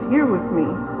that he's here with me,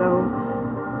 so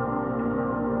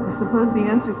I suppose the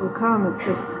answers will come. It's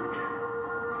just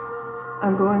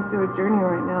I'm going through a journey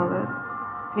right now that's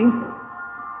painful.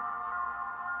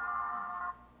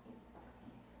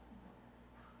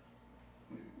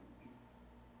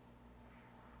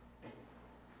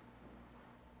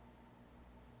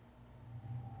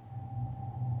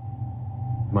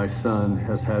 My son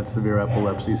has had severe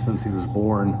epilepsy since he was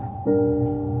born.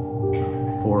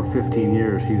 for 15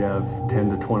 years, he'd have 10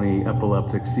 to 20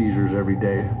 epileptic seizures every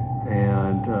day.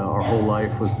 And our whole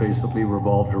life was basically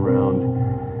revolved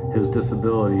around his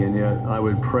disability. And yet I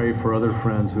would pray for other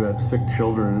friends who had sick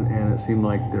children, and it seemed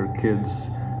like their kids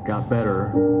got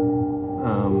better,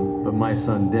 but my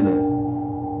son didn't.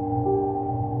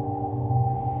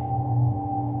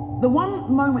 The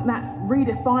one moment that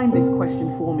redefined this question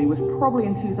for me was probably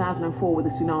in 2004 with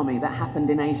the tsunami that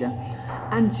happened in Asia.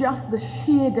 And just the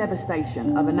sheer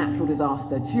devastation of a natural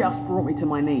disaster just brought me to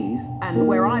my knees. And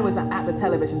where I was at the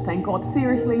television saying, God,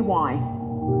 seriously, why?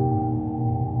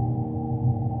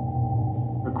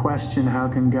 The question, how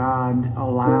can God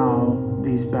allow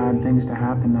these bad things to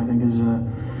happen, I think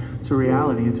it's a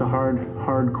reality. It's a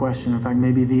hard question. In fact,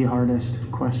 maybe the hardest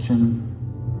question.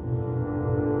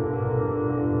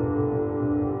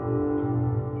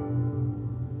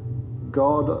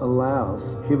 God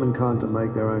allows humankind to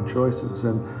make their own choices,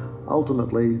 and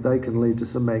ultimately they can lead to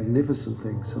some magnificent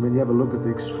things. I mean, you have a look at the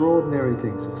extraordinary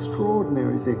things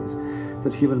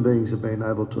that human beings have been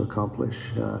able to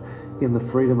accomplish in the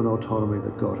freedom and autonomy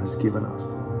that God has given us.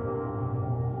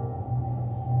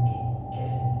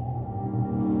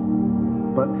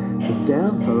 But the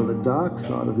downside or the dark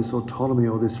side of this autonomy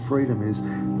or this freedom is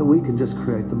that we can just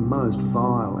create the most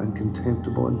vile and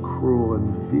contemptible and cruel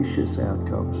and vicious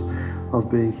outcomes of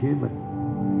being human.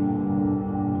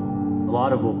 A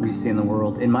lot of what we see in the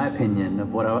world, in my opinion,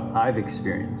 of what I've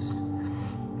experienced,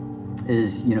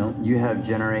 is, you have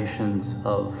generations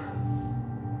of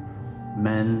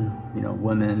men,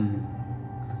 women,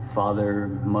 father,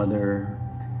 mother,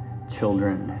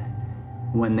 children,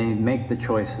 when they make the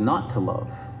choice not to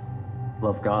love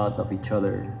God, love each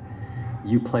other,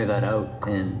 you play that out,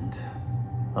 and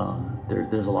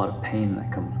there's a lot of pain that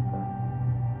comes with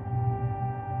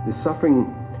that. The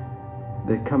suffering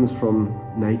that comes from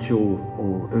nature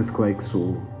or earthquakes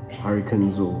or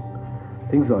hurricanes or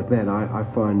things like that, I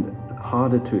find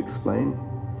harder to explain,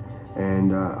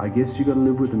 and I guess you got to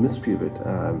live with the mystery of it.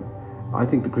 I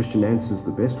think the Christian answer is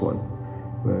the best one.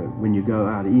 When you go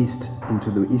out east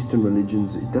into the Eastern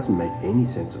religions, it doesn't make any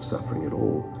sense of suffering at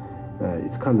all.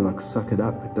 It's kind of like suck it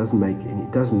up. It doesn't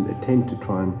attempt to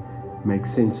try and make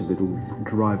sense of it or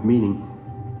derive meaning.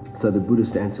 So the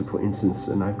Buddhist answer, for instance,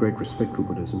 and I have great respect for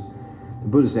Buddhism, the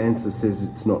Buddhist answer says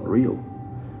it's not real.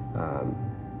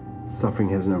 Suffering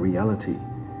has no reality.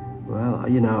 Well,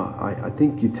 I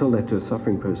think you tell that to a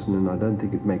suffering person, and I don't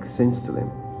think it makes sense to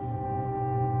them.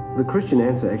 The Christian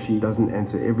answer actually doesn't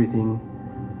answer everything,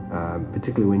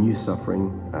 particularly when you're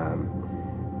suffering,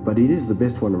 but it is the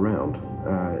best one around,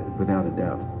 without a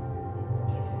doubt.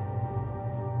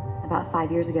 About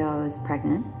 5 years ago, I was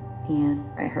pregnant, and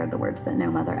I heard the words that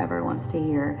no mother ever wants to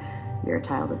hear: your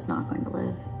child is not going to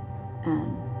live.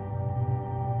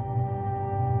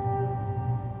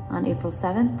 On April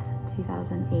 7th,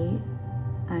 2008,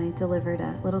 I delivered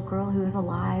a little girl who was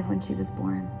alive when she was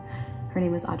born. Her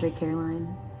name was Audrey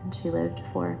Caroline, and she lived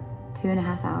for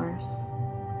 2.5 hours.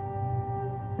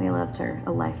 We loved her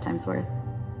a lifetime's worth,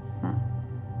 that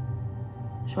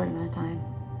short amount of time.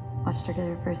 Watched her get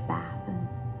her first bath and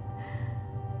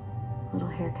a little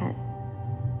haircut.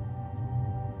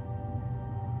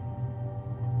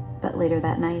 But later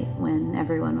that night, when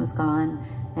everyone was gone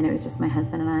and it was just my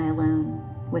husband and I alone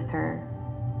with her,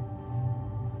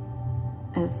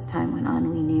 as time went on,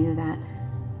 we knew that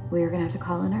we were gonna have to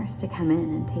call a nurse to come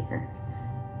in and take her.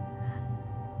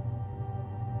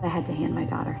 I had to hand my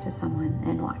daughter to someone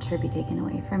and watch her be taken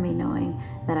away from me, knowing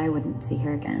that I wouldn't see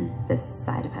her again this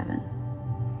side of heaven.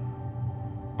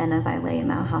 And as I lay in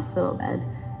that hospital bed,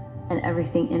 and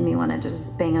everything in me wanted to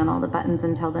just bang on all the buttons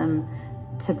and tell them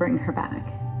to bring her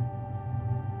back,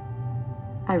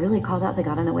 I really called out to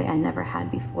God in a way I never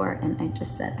had before, and I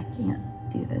just said, I can't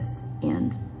do this,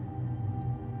 and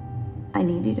I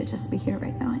need you to just be here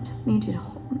right now. I just need you to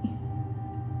hold me.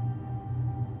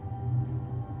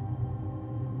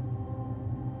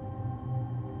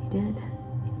 He did.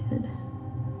 He did.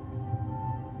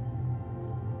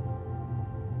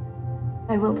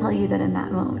 I will tell you that in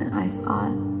that moment, I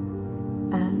saw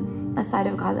a side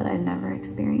of God that I've never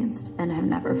experienced and have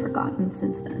never forgotten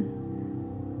since then.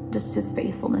 Just his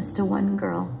faithfulness to one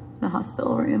girl in a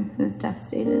hospital room who was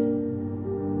devastated.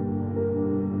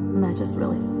 And I just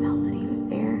really felt that he was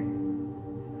there.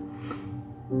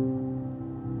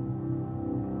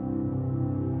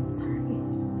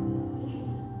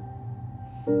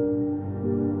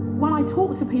 When I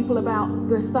talk to people about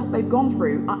the stuff they've gone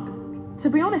through, to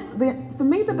be honest, for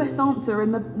me the best answer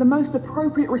and the most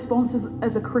appropriate response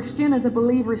as a Christian, as a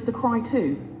believer, is to cry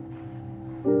too.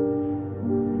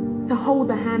 To hold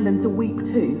the hand and to weep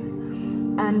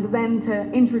too. and then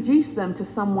to introduce them to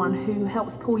someone who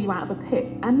helps pull you out of the pit,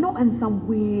 and not in some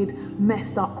weird,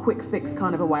 messed up, quick fix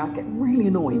kind of a way. I get really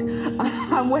annoyed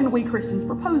when we Christians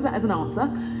propose that as an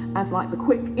answer, as like the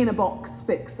quick inner box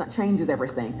fix that changes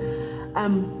everything.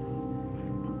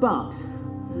 But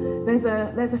there's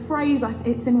a phrase,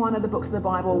 it's in one of the books of the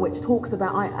Bible, which talks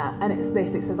about, and it's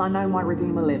this, it says, "I know my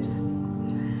Redeemer lives."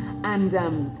 And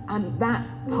that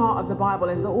part of the Bible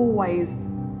has always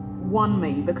won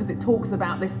me, because it talks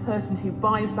about this person who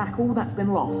buys back all that's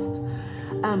been lost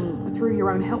through your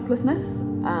own helplessness,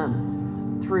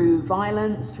 through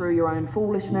violence, through your own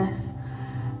foolishness.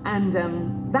 And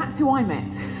that's who I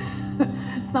met.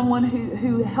 Someone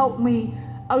who helped me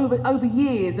over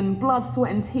years and blood,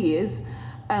 sweat and tears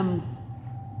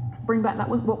bring back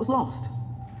what was lost.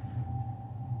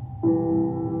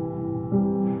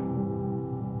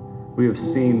 We have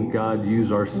seen God use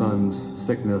our son's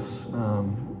sickness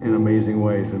in amazing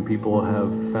ways, and people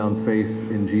have found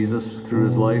faith in Jesus through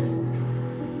his life.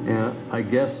 And I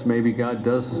guess maybe God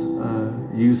does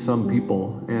use some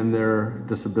people and their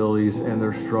disabilities and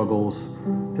their struggles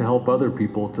to help other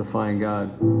people to find God.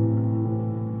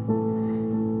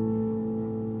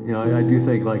 You know, I do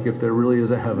think, like, if there really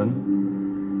is a heaven,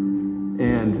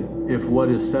 and if what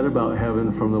is said about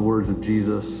heaven from the words of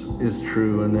Jesus is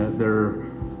true, and that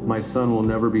my son will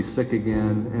never be sick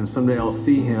again, and someday I'll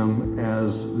see him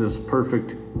as this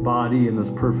perfect body in this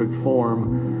perfect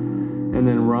form, and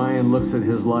then Ryan looks at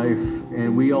his life,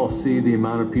 and we all see the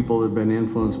amount of people that have been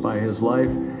influenced by his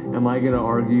life. Am I going to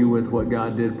argue with what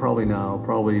God did? Probably not. I'll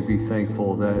probably be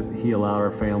thankful that he allowed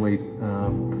our family,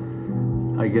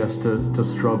 I guess, to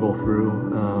struggle through.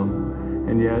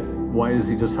 And yet, why does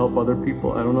he just help other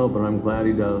people? I don't know, but I'm glad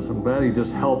he does. I'm glad he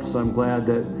just helps. I'm glad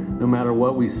that no matter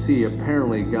what we see,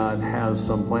 apparently God has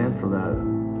some plan for that.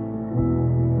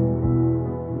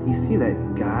 We see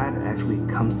that God actually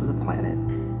comes to the planet.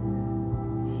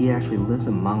 He actually lives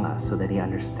among us so that he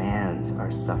understands our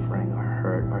suffering, our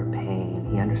hurt, our pain.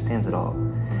 He understands it all.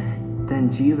 Then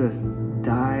Jesus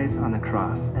dies on the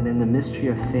cross, and in the mystery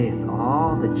of faith,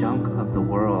 all the junk of the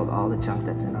world, all the junk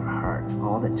that's in our hearts,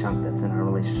 all the junk that's in our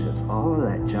relationships, all of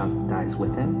that junk dies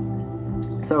with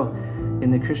him. So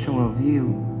in the Christian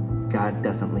worldview, God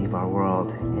doesn't leave our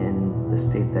world in the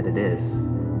state that it is,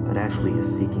 but actually is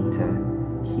seeking to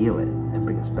heal it and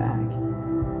bring us back.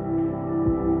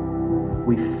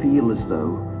 We feel as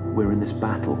though we're in this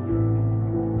battle.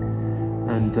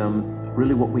 And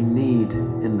really what we need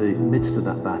in the midst of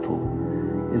that battle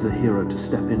is a hero to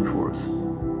step in for us.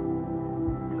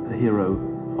 The hero,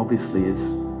 obviously, is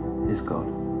God.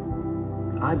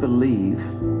 I believe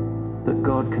that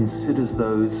God considers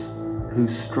those who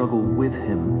struggle with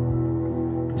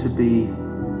him to be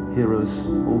heroes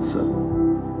also.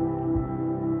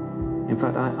 In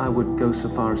fact, I would go so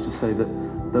far as to say that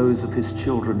those of his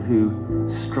children who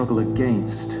struggle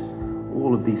against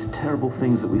all of these terrible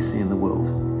things that we see in the world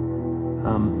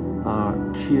are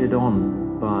cheered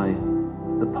on by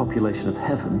the population of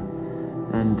heaven.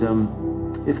 And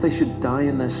if they should die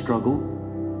in their struggle,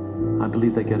 I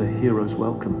believe they get a hero's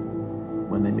welcome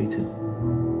when they meet him.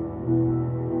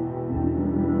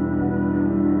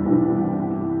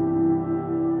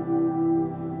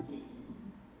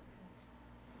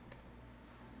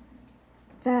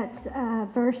 That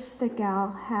verse that Gal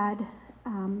had,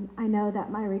 I know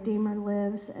that my Redeemer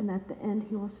lives, and at the end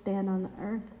he will stand on the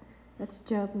earth. That's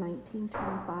Job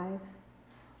 19:25.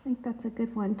 I think that's a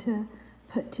good one to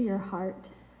put to your heart,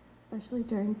 especially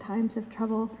during times of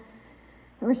trouble.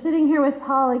 And we're sitting here with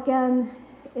Paul again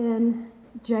in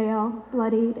jail,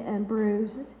 bloodied and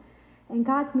bruised, and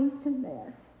God meets him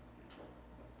there.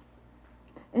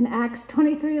 In Acts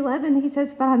 23:11, he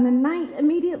says, "But on the night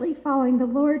immediately following, the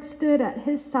Lord stood at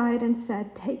his side and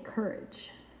said, 'Take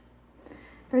courage.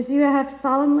 For as you have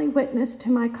solemnly witnessed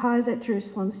to my cause at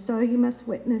Jerusalem, so you must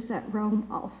witness at Rome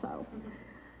also.'"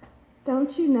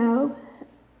 Don't you know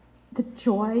the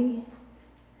joy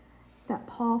that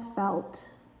Paul felt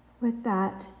with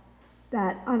that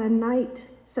on a night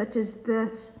such as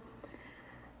this,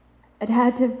 it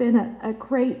had to have been a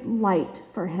great light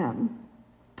for him.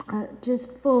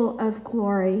 Just full of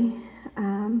glory,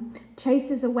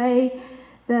 chases away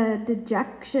the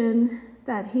dejection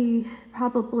that he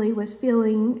probably was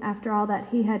feeling after all that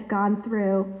he had gone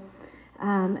through.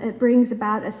 It brings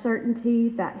about a certainty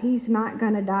that he's not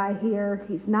going to die here.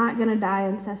 He's not going to die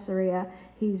in Caesarea.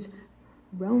 He's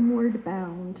Romeward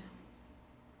bound.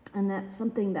 And that's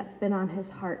something that's been on his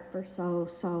heart for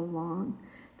so long.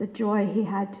 The joy he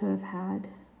had to have had.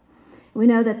 We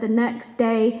know that the next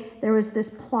day there was this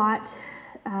plot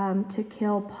to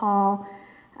kill Paul.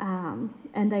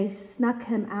 And they snuck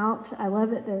him out. I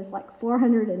love it. There's like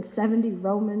 470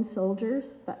 Roman soldiers.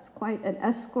 That's quite an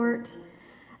escort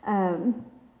to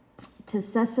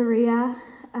Caesarea,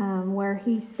 where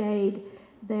he stayed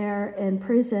there in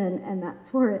prison. And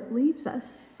that's where it leaves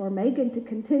us for Megan to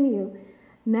continue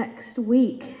next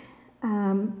week.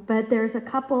 But there's a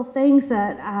couple things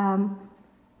that,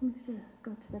 let me see,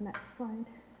 go to the next slide.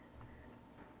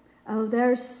 Oh,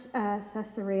 there's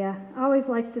Caesarea. I always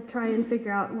like to try and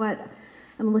figure out what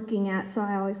I'm looking at, so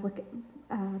I always look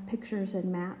at pictures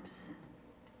and maps.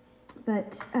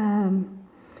 But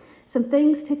some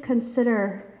things to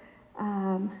consider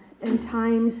in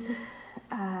times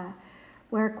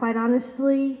where, quite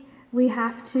honestly, we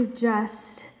have to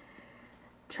just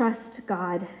trust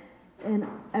God in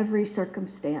every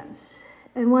circumstance.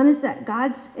 And one is that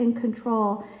God's in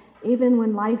control even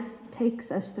when life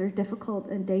takes us through difficult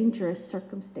and dangerous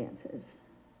circumstances.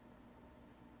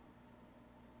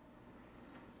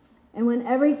 And when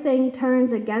everything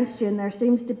turns against you and there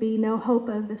seems to be no hope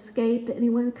of escape,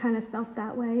 anyone kind of felt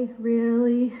that way?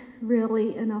 Really,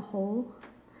 really in a hole?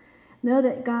 Know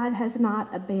that God has not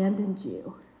abandoned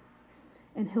you,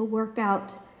 and He'll work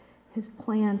out His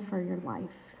plan for your life.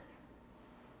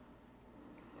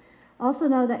 Also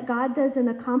know that God doesn't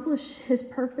accomplish His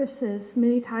purposes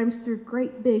many times through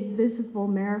great big visible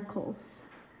miracles.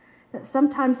 That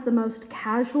sometimes the most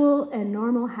casual and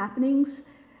normal happenings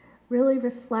really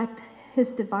reflect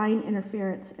His divine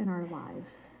interference in our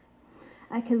lives.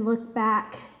 I can look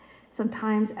back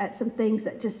sometimes at some things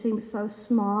that just seem so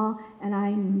small, and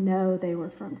I know they were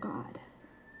from God.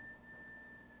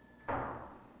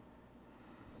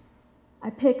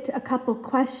 I picked a couple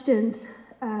questions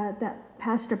that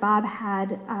Pastor Bob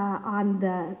had on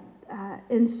the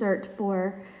insert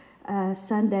for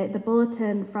Sunday, the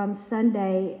bulletin from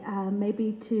Sunday,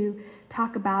 maybe to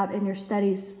talk about in your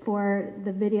studies for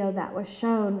the video that was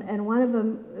shown. And one of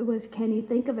them was, can you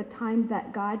think of a time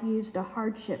that God used a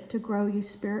hardship to grow you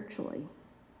spiritually?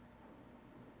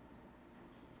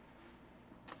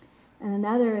 And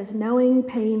another is knowing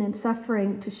pain and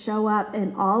suffering to show up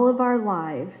in all of our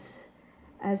lives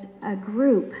as a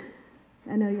group.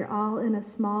 I know you're all in a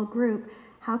small group.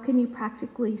 How can you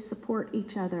practically support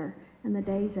each other in the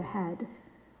days ahead?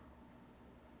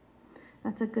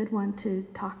 That's a good one to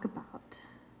talk about.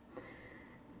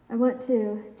 I want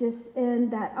to just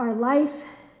end that our life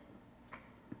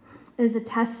is a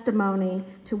testimony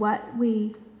to what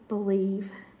we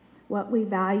believe, what we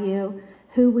value,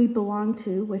 who we belong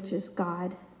to, which is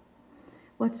God,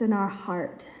 what's in our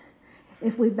heart.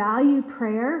 If we value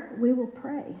prayer, we will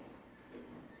pray.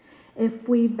 If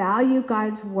we value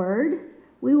God's word,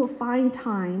 we will find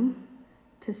time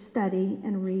to study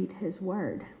and read His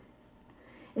word.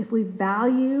 If we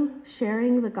value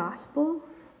sharing the gospel,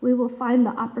 we will find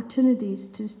the opportunities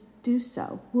to do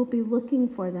so. We'll be looking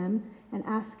for them and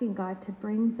asking God to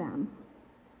bring them.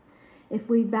 If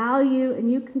we value, and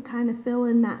you can kind of fill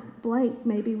in that blank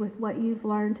maybe with what you've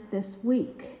learned this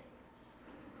week.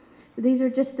 These are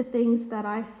just the things that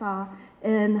I saw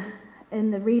in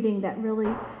the reading that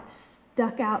really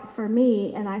stuck out for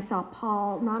me, and I saw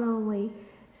Paul not only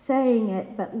saying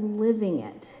it, but living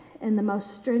it in the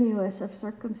most strenuous of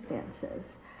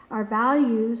circumstances. Our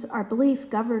values, our belief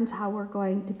governs how we're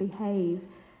going to behave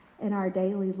in our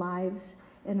daily lives,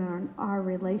 in our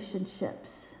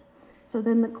relationships. So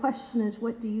then the question is,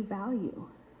 what do you value?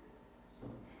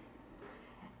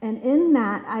 And in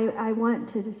that, I want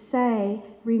to say,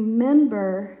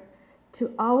 remember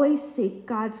to always seek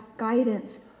God's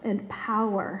guidance and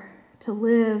power to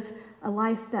live a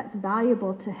life that's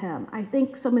valuable to Him. I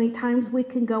think so many times we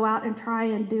can go out and try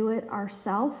and do it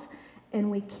ourselves, and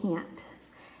we can't.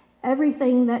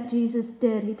 Everything that Jesus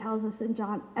did, He tells us in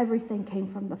John, everything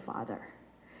came from the Father.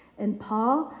 And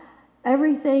Paul,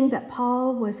 everything that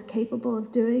Paul was capable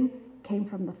of doing came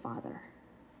from the Father.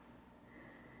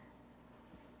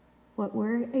 What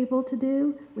we're able to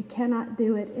do, we cannot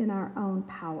do it in our own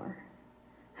power.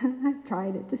 I've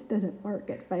tried, it just doesn't work,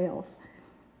 it fails.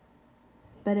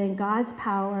 But in God's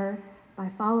power, by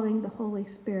following the Holy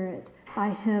Spirit, by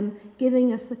Him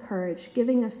giving us the courage,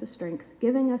 giving us the strength,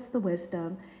 giving us the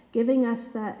wisdom, giving us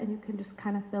that, and you can just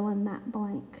kind of fill in that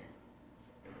blank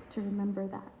to remember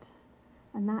that.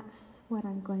 And that's what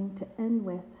I'm going to end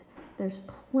with. There's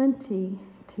plenty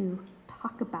to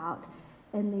talk about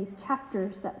in these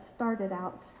chapters that started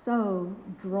out so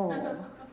droll.